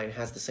timeline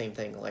has the same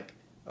thing. Like,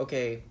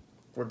 okay,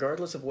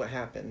 regardless of what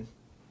happened,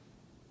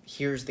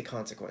 here's the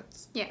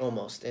consequence. Yeah.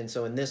 Almost. And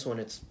so in this one,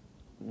 it's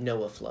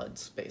Noah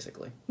floods,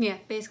 basically. Yeah,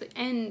 basically.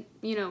 And,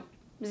 you know,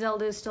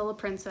 Zelda is still a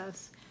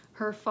princess.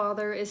 Her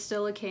father is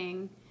still a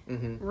king.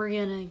 Mm-hmm. We're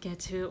gonna get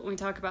to it when we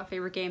talk about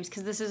favorite games,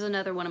 because this is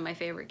another one of my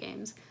favorite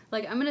games.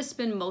 Like, I'm gonna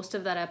spend most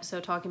of that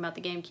episode talking about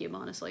the GameCube,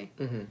 honestly.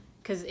 Mm-hmm.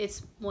 Because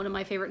it's one of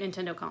my favorite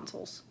Nintendo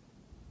consoles.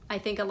 I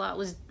think a lot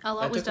was done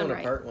right. I took one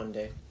apart one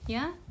day.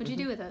 Yeah? What'd you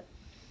do with it?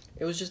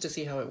 It was just to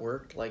see how it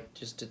worked, like,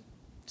 just to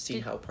see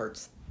how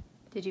parts...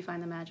 Did you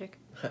find the magic?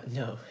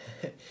 No.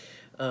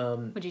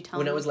 Would you tell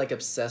when me? I was, like,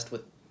 obsessed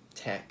with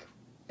tech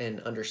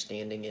and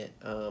understanding it,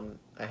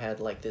 I had,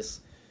 like,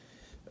 this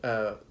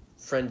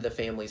friend of the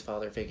family's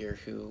father figure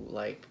who,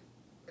 like,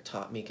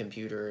 taught me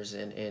computers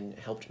and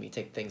helped me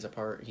take things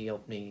apart. He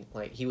helped me,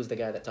 like, he was the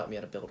guy that taught me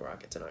how to build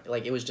rockets. And,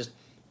 like, it was just...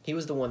 He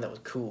was the one that was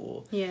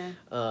cool. Yeah.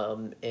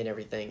 And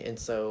everything. And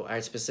so I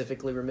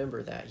specifically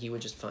remember that. He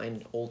would just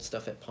find old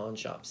stuff at pawn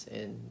shops.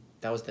 And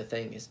that was the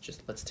thing, is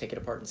just, let's take it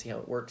apart and see how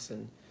it works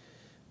and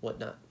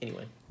whatnot.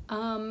 Anyway.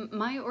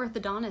 My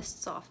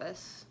orthodontist's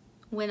office,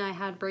 when I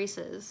had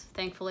braces,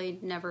 thankfully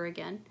never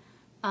again,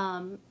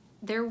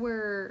 there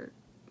were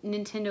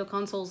Nintendo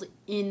consoles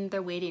in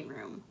the waiting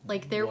room.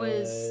 Like, there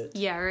was... What?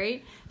 Yeah,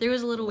 right? There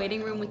was a little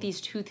waiting room with these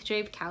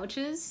tooth-shaped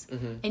couches,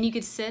 Mm-hmm. and you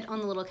could sit on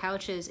the little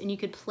couches, and you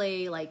could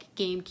play, like,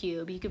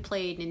 GameCube. You could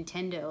play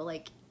Nintendo.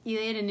 Like,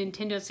 they had a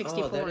Nintendo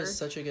 64. Oh, that is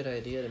such a good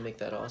idea to make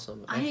that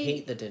awesome. I I-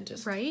 hate the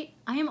dentist. Right?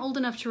 I am old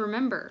enough to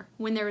remember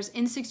when there was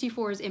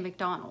N64s in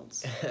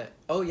McDonald's.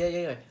 Oh,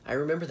 yeah. I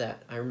remember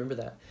that.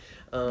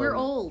 We're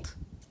old.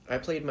 I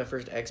played my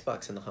first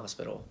Xbox in the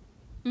hospital.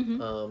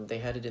 Mm-hmm. They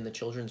had it in the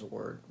children's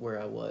ward where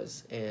I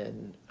was,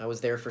 and I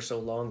was there for so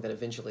long that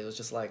eventually it was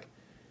just like,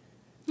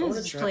 I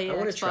want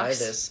to try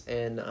this,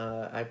 and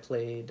I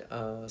played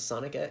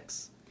Sonic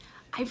X.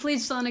 I played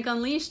Sonic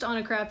Unleashed on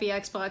a crappy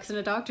Xbox in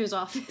a doctor's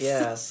office.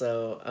 Yeah,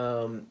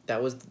 so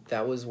that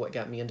was what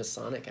got me into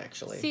Sonic,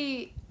 actually.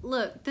 See,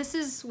 look, this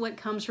is what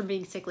comes from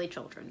being sickly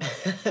children.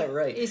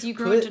 Right. Is you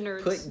grow into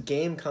nerds. Put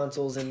game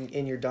consoles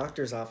in your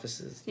doctor's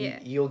offices. Yeah.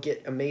 You'll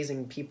get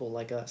amazing people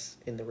like us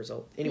in the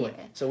result. Anyway,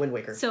 Yeah. so Wind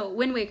Waker. So,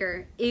 Wind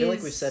Waker is... I feel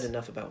like we've said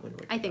enough about Wind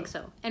Waker. I think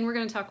so. And we're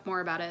going to talk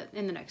more about it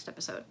in the next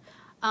episode.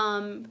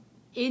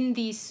 In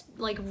these,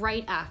 like,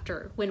 right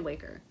after Wind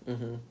Waker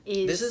Mm-hmm.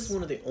 is... This is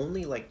one of the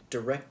only, like,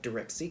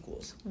 direct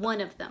sequels.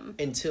 one of them.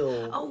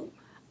 Until... Oh,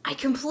 I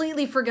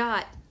completely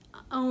forgot.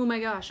 Oh my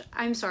gosh,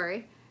 I'm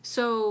sorry.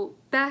 So,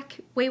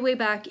 way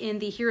back in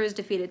the Heroes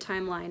Defeated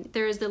timeline,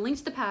 there is the Link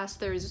to the Past,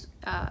 there's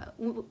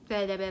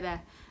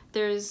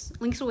There's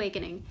Link's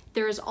Awakening.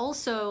 There is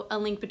also A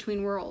Link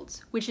Between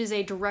Worlds, which is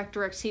a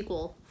direct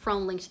sequel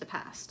from Link to the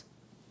Past.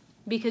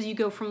 Because you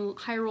go from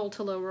Hyrule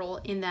to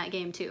Lorule in that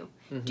game too.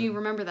 Mm-hmm. Do you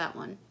remember that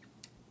one?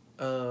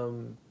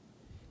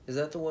 Is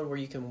that the one where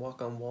you can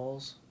walk on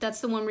walls?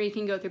 That's the one where you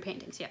can go through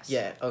paintings, yes.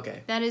 Yeah,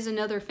 okay. That is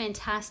another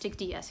fantastic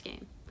DS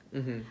game.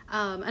 Mm-hmm.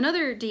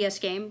 Another DS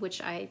game,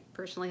 which I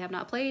personally have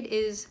not played,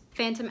 is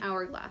Phantom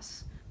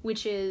Hourglass,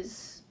 which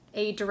is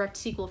a direct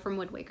sequel from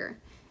Wind Waker.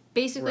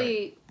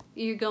 Basically,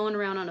 you're going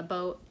around on a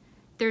boat.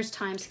 There's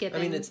time skipping.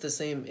 I mean, it's the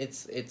same.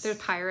 It's there's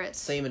pirates.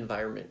 Same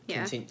environment.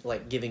 Yeah.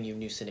 Like giving you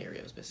new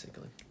scenarios,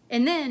 basically.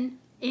 And then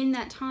in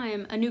that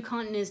time, a new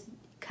continent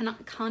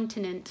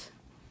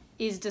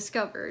is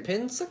discovered.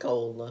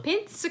 Pensacola.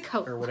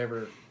 Pensacola. Or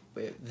whatever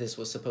this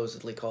was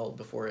supposedly called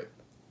before it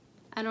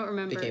I don't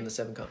remember. became the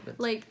Seven Continents.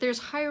 Like, there's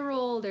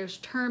Hyrule, there's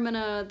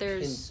Termina,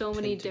 there's so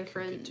many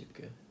different...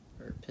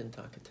 Or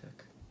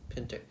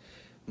Pentakatek.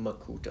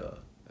 Makuta.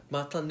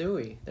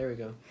 Matanui. There we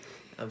go.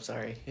 I'm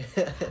sorry.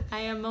 I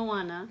am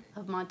Moana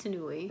of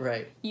Motunui.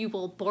 Right. You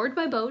will board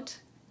my boat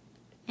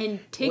and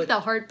take the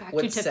heart back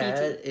to Te Fiti. What's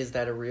sad is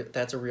that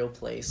that's a real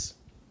place,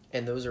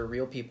 and those are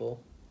real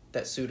people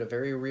that suit a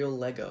very real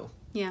Lego.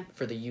 Yeah.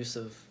 For the use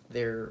of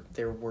their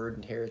word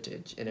and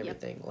heritage and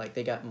everything. Yep. Like,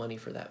 they got money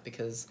for that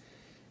because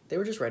they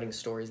were just writing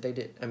stories. They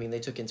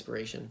took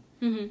inspiration.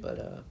 Mm-hmm.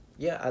 But,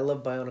 yeah, I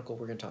love Bionicle.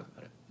 We're going to talk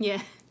about it.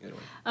 Yeah.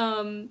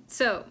 Anyway.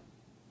 So...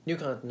 New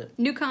continent.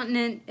 New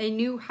continent, a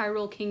new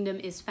Hyrule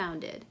Kingdom is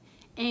founded.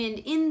 And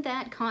in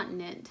that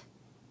continent,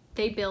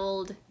 they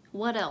build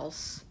what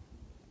else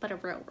but a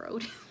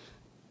railroad.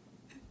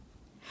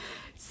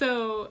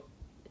 So,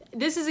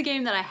 this is a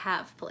game that I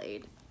have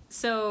played.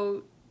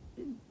 So,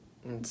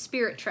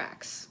 Spirit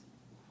Tracks.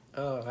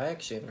 Oh, I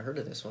actually haven't heard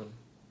of this one.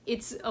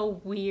 It's a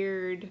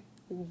weird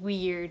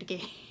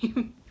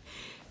game.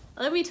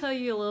 Let me tell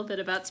you a little bit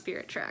about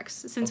Spirit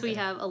Tracks, since we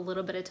have a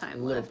little bit of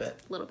time left. A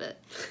little bit.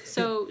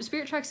 So,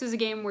 Spirit Tracks is a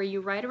game where you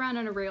ride around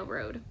on a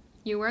railroad.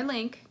 You are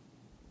Link.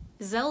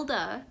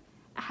 Zelda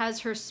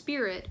has her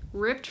spirit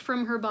ripped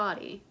from her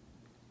body.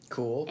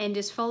 Cool. And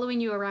is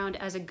following you around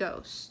as a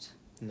ghost.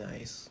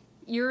 Nice.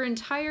 Your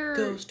entire...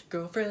 Ghost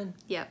girlfriend.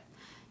 Yep.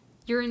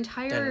 Your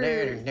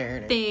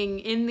entire thing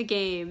in the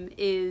game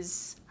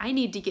is, I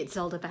need to get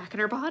Zelda back in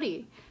her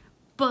body.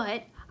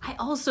 But I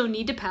also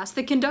need to pass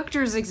the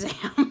conductor's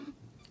exam.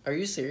 Are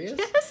you serious?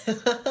 Yes.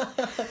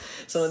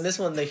 So in this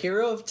one, the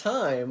hero of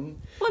time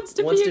wants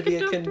to be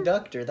a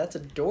conductor. That's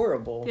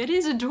adorable. It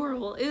is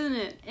adorable, isn't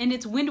it? And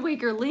it's Wind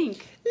Waker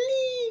Link.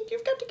 Link,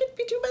 you've got to get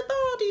me to my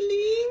body,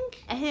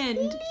 Link. And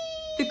Link.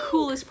 The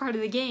coolest part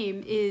of the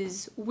game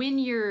is when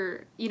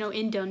you're,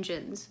 in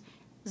dungeons,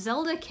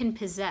 Zelda can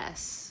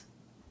possess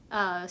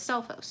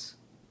Stalfos.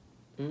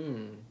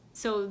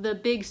 So the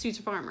big suits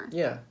of armor.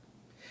 Yeah.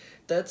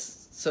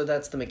 That's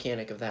the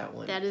mechanic of that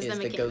one. That is the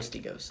mechanic. The ghosty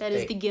ghost. That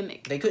is the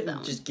gimmick. They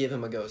couldn't just give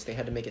him a ghost. They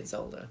had to make it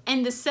Zelda.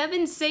 And the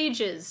 7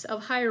 sages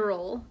of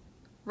Hyrule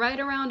ride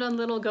around on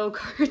little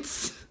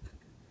go-karts.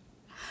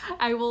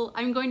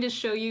 I'm going to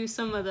show you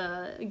some of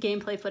the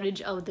gameplay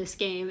footage of this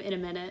game in a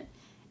minute.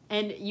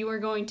 And you are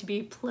going to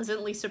be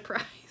pleasantly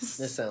surprised.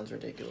 This sounds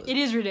ridiculous. It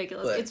is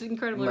ridiculous. It's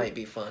incredibly... Might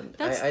be fun.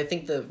 I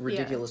think the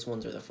ridiculous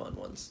ones are the fun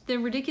ones. The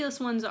ridiculous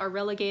ones are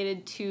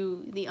relegated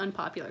to the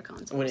unpopular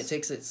consoles. When it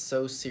takes it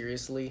so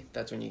seriously,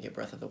 that's when you get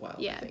Breath of the Wild.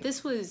 Yeah,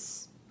 this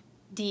was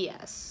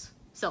DS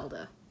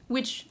Zelda.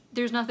 Which,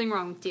 there's nothing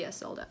wrong with DS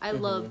Zelda. I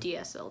love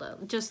DS Zelda.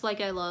 Just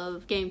like I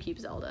love GameCube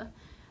Zelda.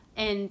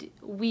 And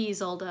Wii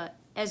Zelda,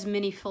 as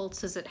many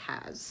faults as it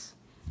has.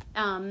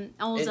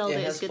 All Zelda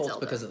it has is good faults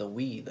Zelda. Because of the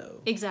Wii,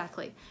 though.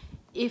 Exactly.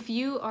 If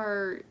you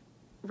are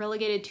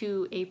relegated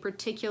to a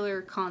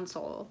particular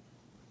console,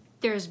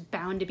 there's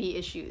bound to be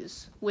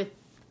issues with,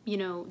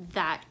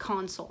 that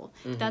console.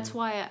 That's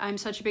why I'm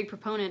such a big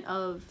proponent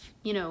of,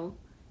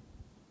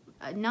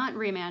 not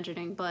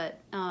reimagining, but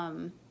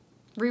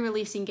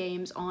re-releasing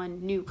games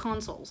on new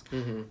consoles.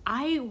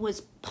 I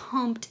was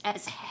pumped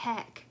as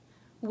heck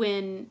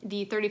when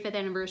the 35th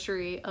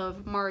anniversary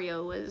of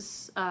Mario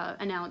was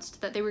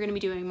announced that they were going to be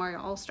doing Mario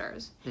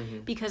All-Stars.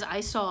 Because I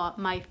saw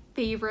my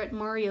favorite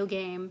Mario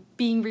game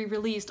being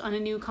re-released on a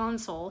new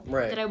console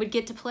that I would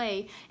get to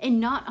play, and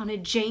not on a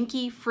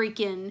janky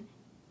freaking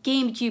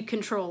GameCube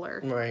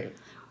controller. Right.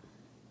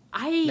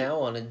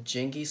 Now on a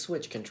janky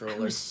Switch controller. I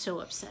was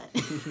so upset.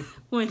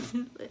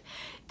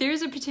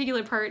 There's a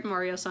particular part in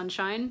Mario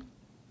Sunshine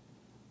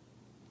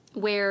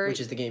where... Which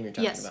is the game you're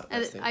talking about.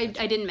 Yes, I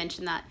didn't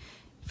mention that.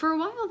 For a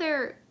while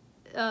there,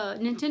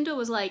 Nintendo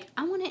was like,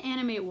 I want to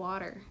animate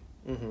water.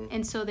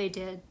 And so they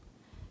did.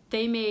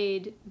 They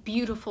made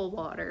beautiful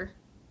water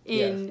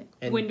in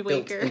Wind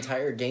Waker. Built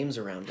entire games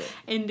around it.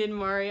 And in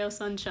Mario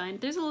Sunshine.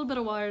 There's a little bit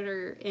of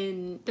water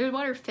there's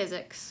water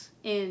physics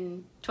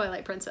in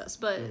Twilight Princess.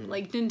 But,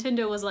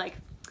 Nintendo was like,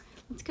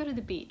 let's go to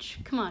the beach.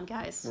 Come on,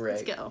 guys.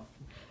 Let's go.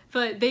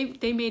 But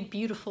they made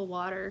beautiful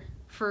water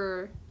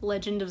for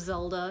Legend of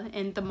Zelda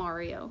and the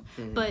Mario.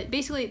 But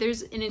basically,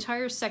 there's an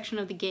entire section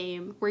of the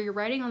game where you're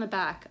riding on the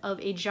back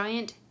of a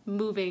giant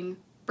moving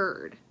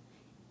bird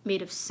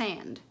made of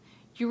sand.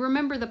 you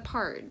remember the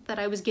part that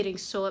I was getting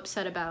so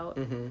upset about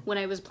when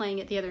I was playing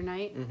it the other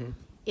night?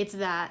 It's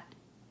that,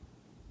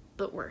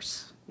 but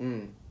worse.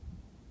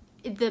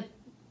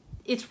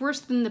 It's worse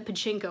than the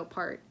pachinko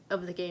part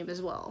of the game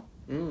as well.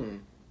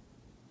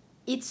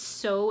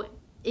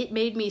 It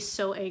made me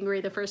so angry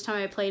the first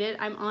time I played it.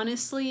 I'm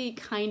honestly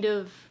kind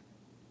of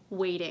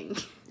waiting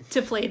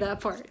to play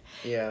that part.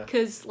 Yeah.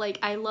 Because, like,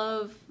 I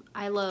love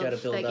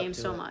that game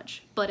so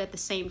much. But at the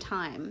same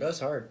time... That's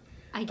hard.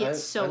 I get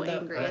so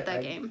angry at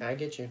that game. I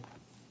get you.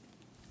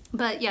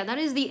 But, yeah, that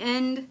is the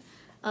end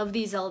of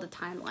the Zelda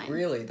timeline.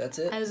 Really? That's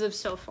it? As of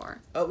so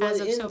far. Well, as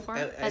of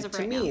right now.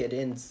 To me, it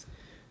ends...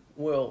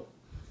 Well,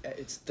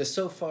 it's the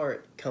so far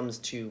it comes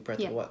to Breath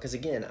of the Wild. Because,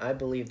 again, I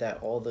believe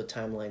that all the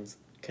timelines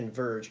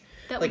converge.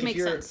 That would make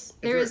sense.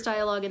 There is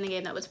dialogue in the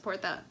game that would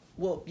support that.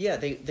 Well, yeah,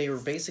 they were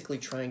basically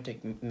trying to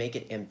make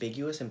it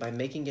ambiguous, and by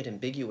making it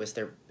ambiguous,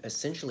 they're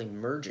essentially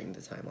merging the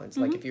timelines.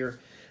 Like, if you're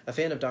a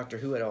fan of Doctor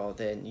Who at all,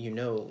 then you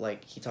know,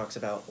 like, he talks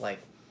about, like,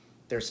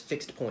 there's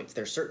fixed points.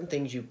 There's certain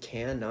things you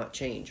cannot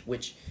change,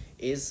 which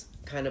is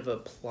kind of a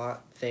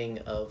plot thing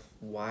of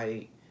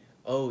why,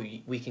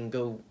 we can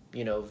go,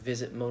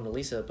 visit Mona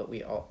Lisa, but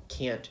we all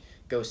can't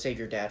go save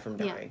your dad from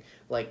dying.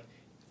 Yeah. Like,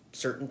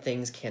 certain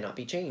things cannot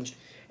be changed.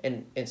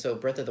 And so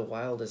Breath of the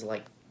Wild is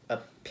like a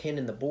pin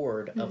in the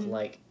board of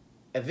like,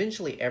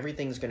 eventually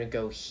everything's going to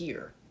go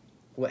here.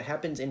 What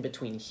happens in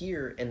between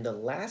here and the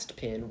last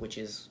pin, which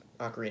is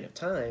Ocarina of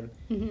Time,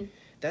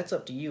 that's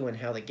up to you and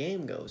how the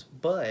game goes.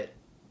 But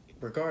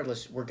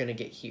regardless, we're going to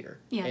get here.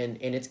 Yeah. And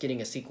it's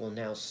getting a sequel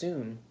now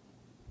soon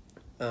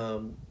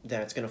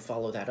that's going to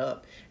follow that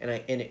up.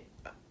 And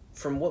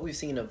from what we've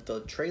seen of the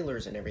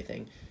trailers and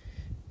everything,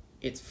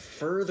 it's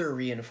further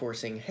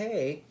reinforcing,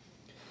 hey...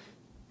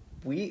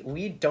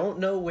 We don't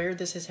know where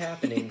this is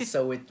happening,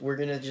 so we're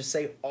gonna just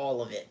say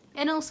all of it.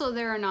 And also,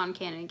 there are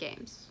non-canon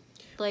games,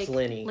 like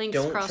plenty. Link's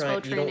Crossbow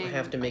Training. You don't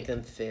have to make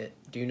them fit.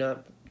 Do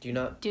not make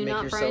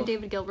yourself... Brian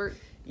David Gilbert.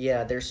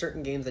 Yeah, there's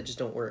certain games that just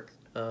don't work.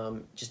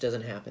 Just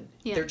doesn't happen.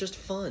 Yeah. They're just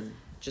fun.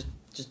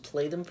 Just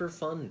play them for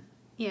fun.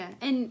 Yeah,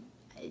 and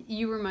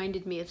you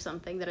reminded me of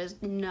something that has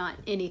not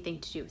anything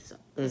to do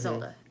with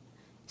Zelda.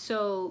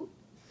 So,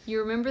 you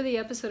remember the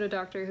episode of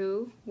Doctor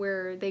Who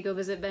where they go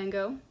visit Van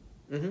Gogh?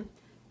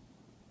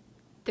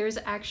 There's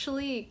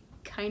actually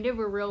kind of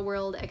a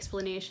real-world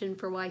explanation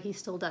for why he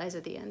still dies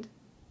at the end.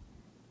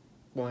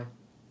 Why?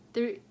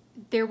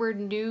 There were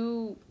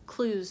new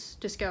clues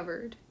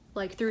discovered,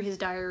 like through his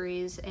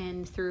diaries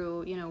and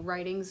through,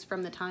 writings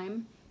from the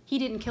time. He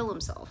didn't kill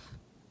himself.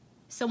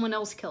 Someone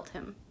else killed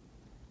him.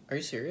 Are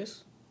you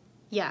serious?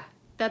 Yeah.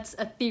 That's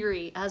a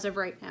theory as of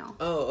right now.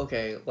 Oh,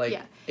 okay. Like,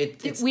 yeah.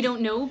 We don't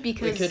know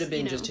because... It could have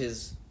been just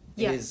his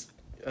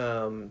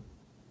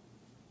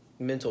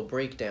mental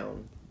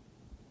breakdown.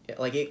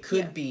 Like, it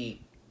could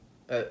be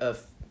a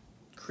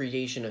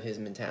creation of his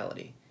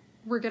mentality.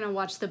 We're going to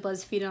watch the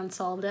BuzzFeed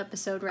Unsolved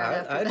episode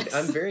after this.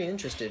 I'm very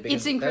interested because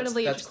it's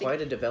incredibly that's interesting.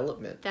 Quite a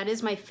development. That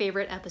is my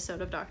favorite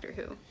episode of Doctor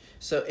Who.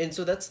 So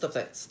that's stuff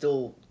that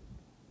still...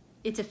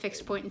 It's a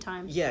fixed point in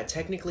time. Yeah,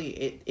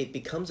 technically it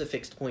becomes a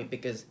fixed point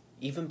because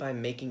even by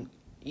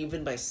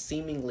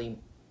seemingly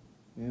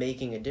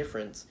making a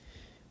difference,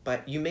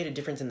 but you made a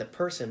difference in the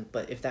person,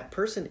 but if that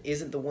person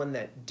isn't the one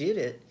that did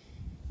it,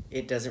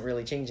 it doesn't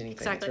really change anything.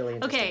 Exactly. It's really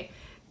interesting. Okay,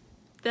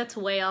 that's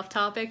way off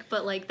topic,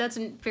 but that's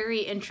a very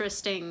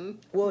interesting.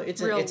 Well, it's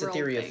a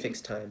theory thing. Of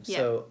fixed time. Yeah.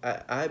 So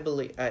I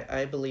believe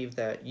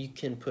that you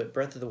can put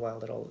Breath of the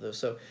Wild at all of those.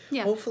 So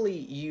hopefully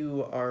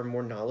you are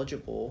more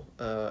knowledgeable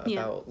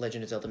about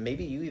Legend of Zelda.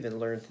 Maybe you even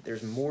learned that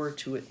there's more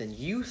to it than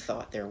you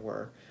thought there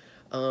were.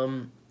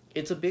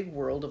 It's a big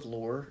world of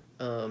lore.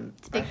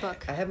 It's a big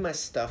book. I have my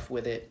stuff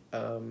with it.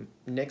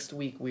 Next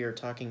week we are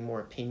talking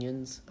more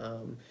opinions.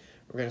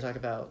 We're going to talk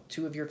about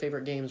 2 of your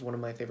favorite games, 1 of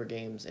my favorite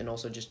games, and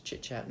also just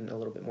chit-chatting a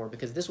little bit more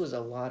because this was a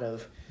lot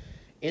of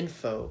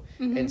info.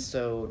 And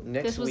so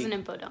This was an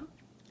info dump.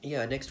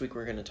 Yeah, next week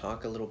we're going to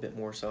talk a little bit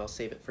more, so I'll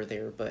save it for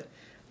there. But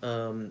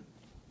no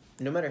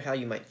matter how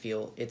you might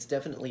feel, it's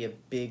definitely a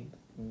big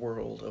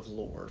world of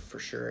lore for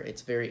sure.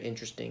 It's very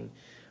interesting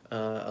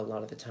a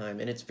lot of the time.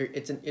 And it's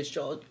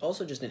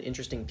also just an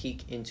interesting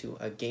peek into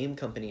a game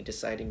company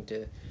deciding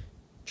to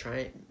try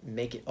and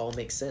make it all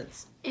make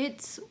sense.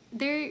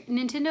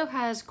 Nintendo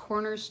has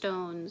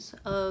cornerstones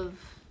of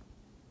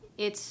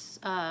its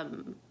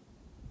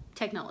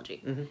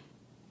technology.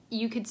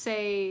 You could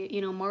say,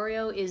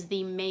 Mario is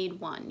the made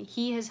one.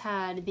 He has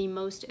had the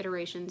most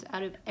iterations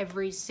out of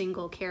every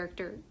single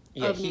character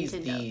of Nintendo. He's the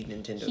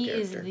Nintendo character. He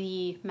is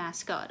the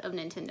mascot of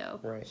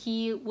Nintendo. Right.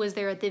 He was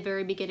there at the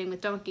very beginning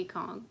with Donkey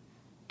Kong.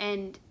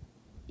 And,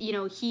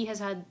 he has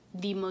had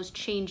the most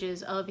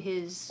changes of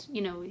his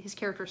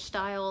character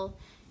style,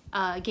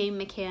 game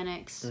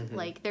mechanics.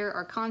 There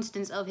are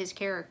constants of his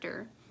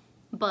character.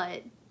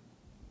 But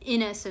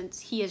in essence,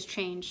 he has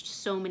changed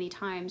so many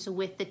times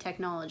with the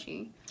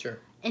technology. Sure.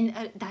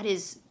 And that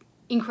is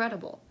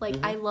incredible.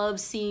 I love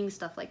seeing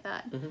stuff like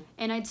that.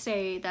 And I'd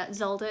say that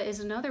Zelda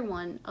is another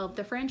one of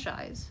the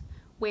franchise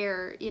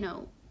where,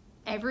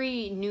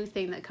 every new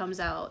thing that comes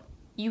out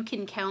you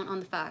can count on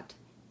the fact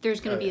there's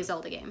going to be a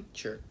Zelda game.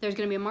 Sure. There's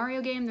going to be a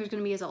Mario game. There's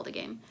going to be a Zelda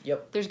game.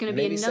 Yep. There's going to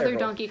be Maybe another several.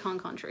 Donkey Kong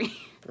Country.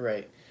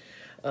 Right.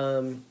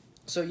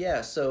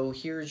 So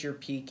here's your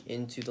peek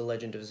into The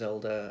Legend of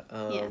Zelda.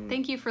 Yeah,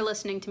 thank you for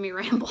listening to me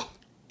ramble.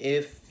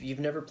 If you've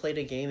never played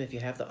a game, if you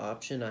have the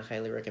option, I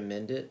highly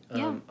recommend it.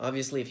 Yeah.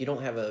 Obviously, if you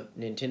don't have a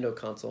Nintendo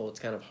console, it's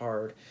kind of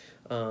hard.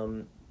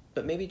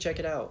 But maybe check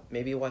it out.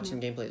 Maybe watch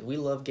some gameplay. We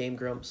love Game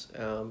Grumps.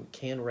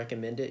 Can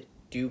recommend it.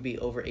 Do be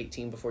over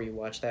 18 before you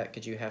watch that,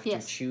 because you have to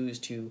choose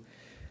to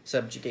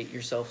subjugate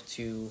yourself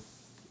to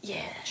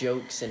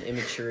jokes and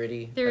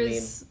immaturity. There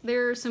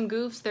are some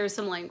goofs. There's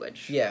some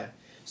language. Yeah.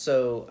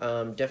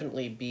 So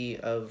definitely be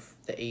of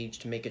the age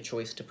to make a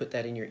choice to put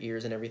that in your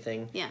ears and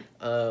everything. Yeah.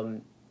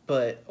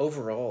 But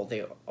overall,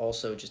 they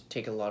also just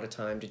take a lot of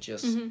time to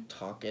just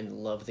talk and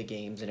love the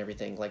games and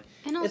everything. Like,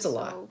 And also, it's a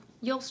lot.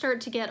 You'll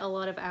start to get a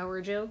lot of our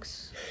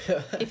jokes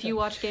if you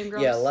watch Game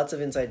Grumps. Yeah, lots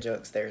of inside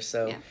jokes there.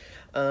 So,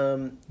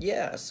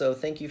 so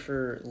thank you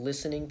for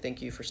listening.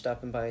 Thank you for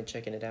stopping by and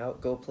checking it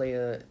out. Go play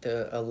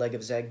a Leg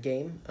of Zeg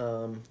game.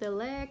 The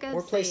Leg of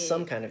Or play Zeg.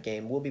 some kind of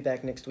game. We'll be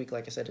back next week,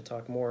 like I said, to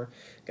talk more.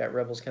 Got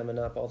Rebels coming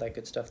up, all that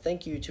good stuff.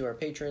 Thank you to our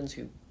patrons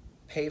who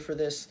pay for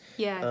this.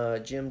 Yeah.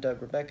 Jim,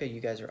 Doug, Rebecca, you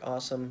guys are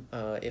awesome,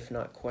 if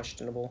not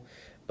questionable.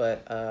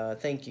 But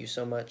thank you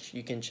so much.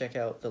 You can check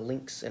out the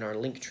links in our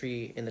link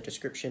tree in the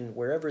description,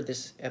 wherever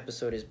this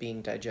episode is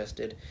being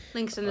digested.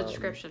 Links in the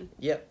description.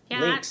 Yep,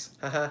 Yeah. links.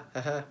 Haha,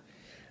 haha.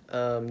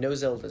 No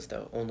Zeldas,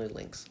 though, only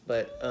links.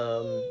 But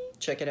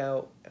check it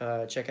out.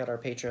 Check out our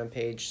Patreon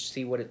page.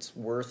 See what it's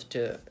worth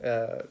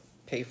to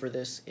pay for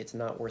this. It's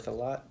not worth a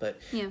lot, but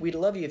we'd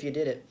love you if you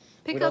did it.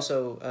 We'd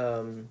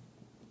also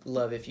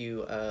love if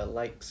you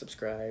like,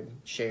 subscribe,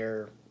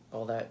 share,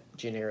 all that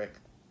generic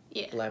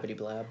blabbity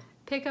blab.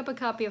 Pick up a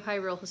copy of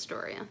Hyrule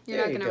Historia. You're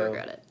not going to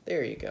regret it.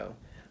 There you go.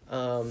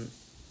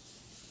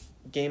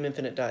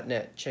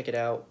 GameInfinite.net. Check it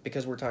out.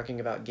 Because we're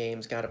talking about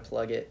games, gotta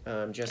plug it.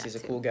 Jesse's a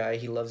cool guy.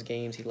 He loves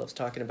games. He loves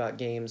talking about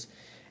games.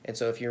 And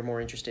so if you're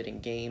more interested in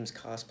games,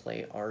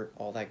 cosplay, art,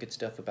 all that good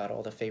stuff about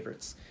all the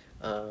favorites,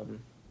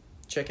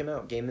 check him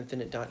out.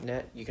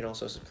 GameInfinite.net. You can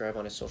also subscribe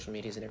on his social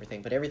medias and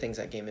everything. But everything's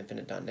at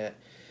GameInfinite.net.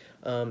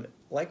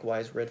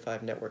 Likewise,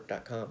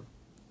 Red5Network.com.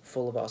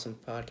 Full of awesome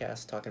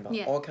podcasts talking about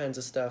all kinds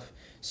of stuff.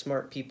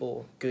 Smart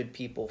people, good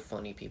people,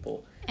 funny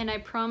people. And I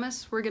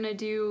promise we're going to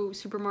do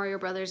Super Mario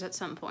Brothers at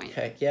some point.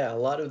 Heck yeah, a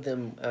lot of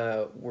them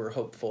were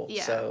hopeful.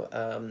 Yeah.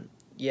 So,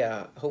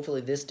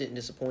 hopefully this didn't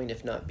disappoint,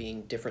 if not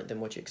being different than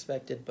what you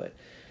expected. But,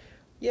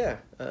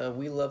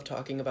 we love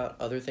talking about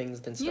other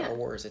things than Star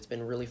Wars. It's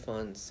been really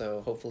fun,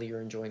 so hopefully you're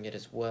enjoying it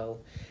as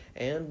well.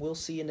 And we'll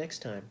see you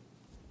next time.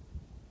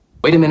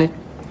 Wait a minute.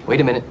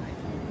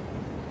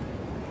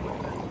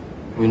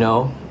 You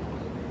know,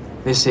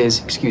 this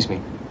is, excuse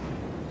me,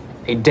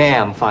 a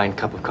damn fine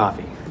cup of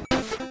coffee.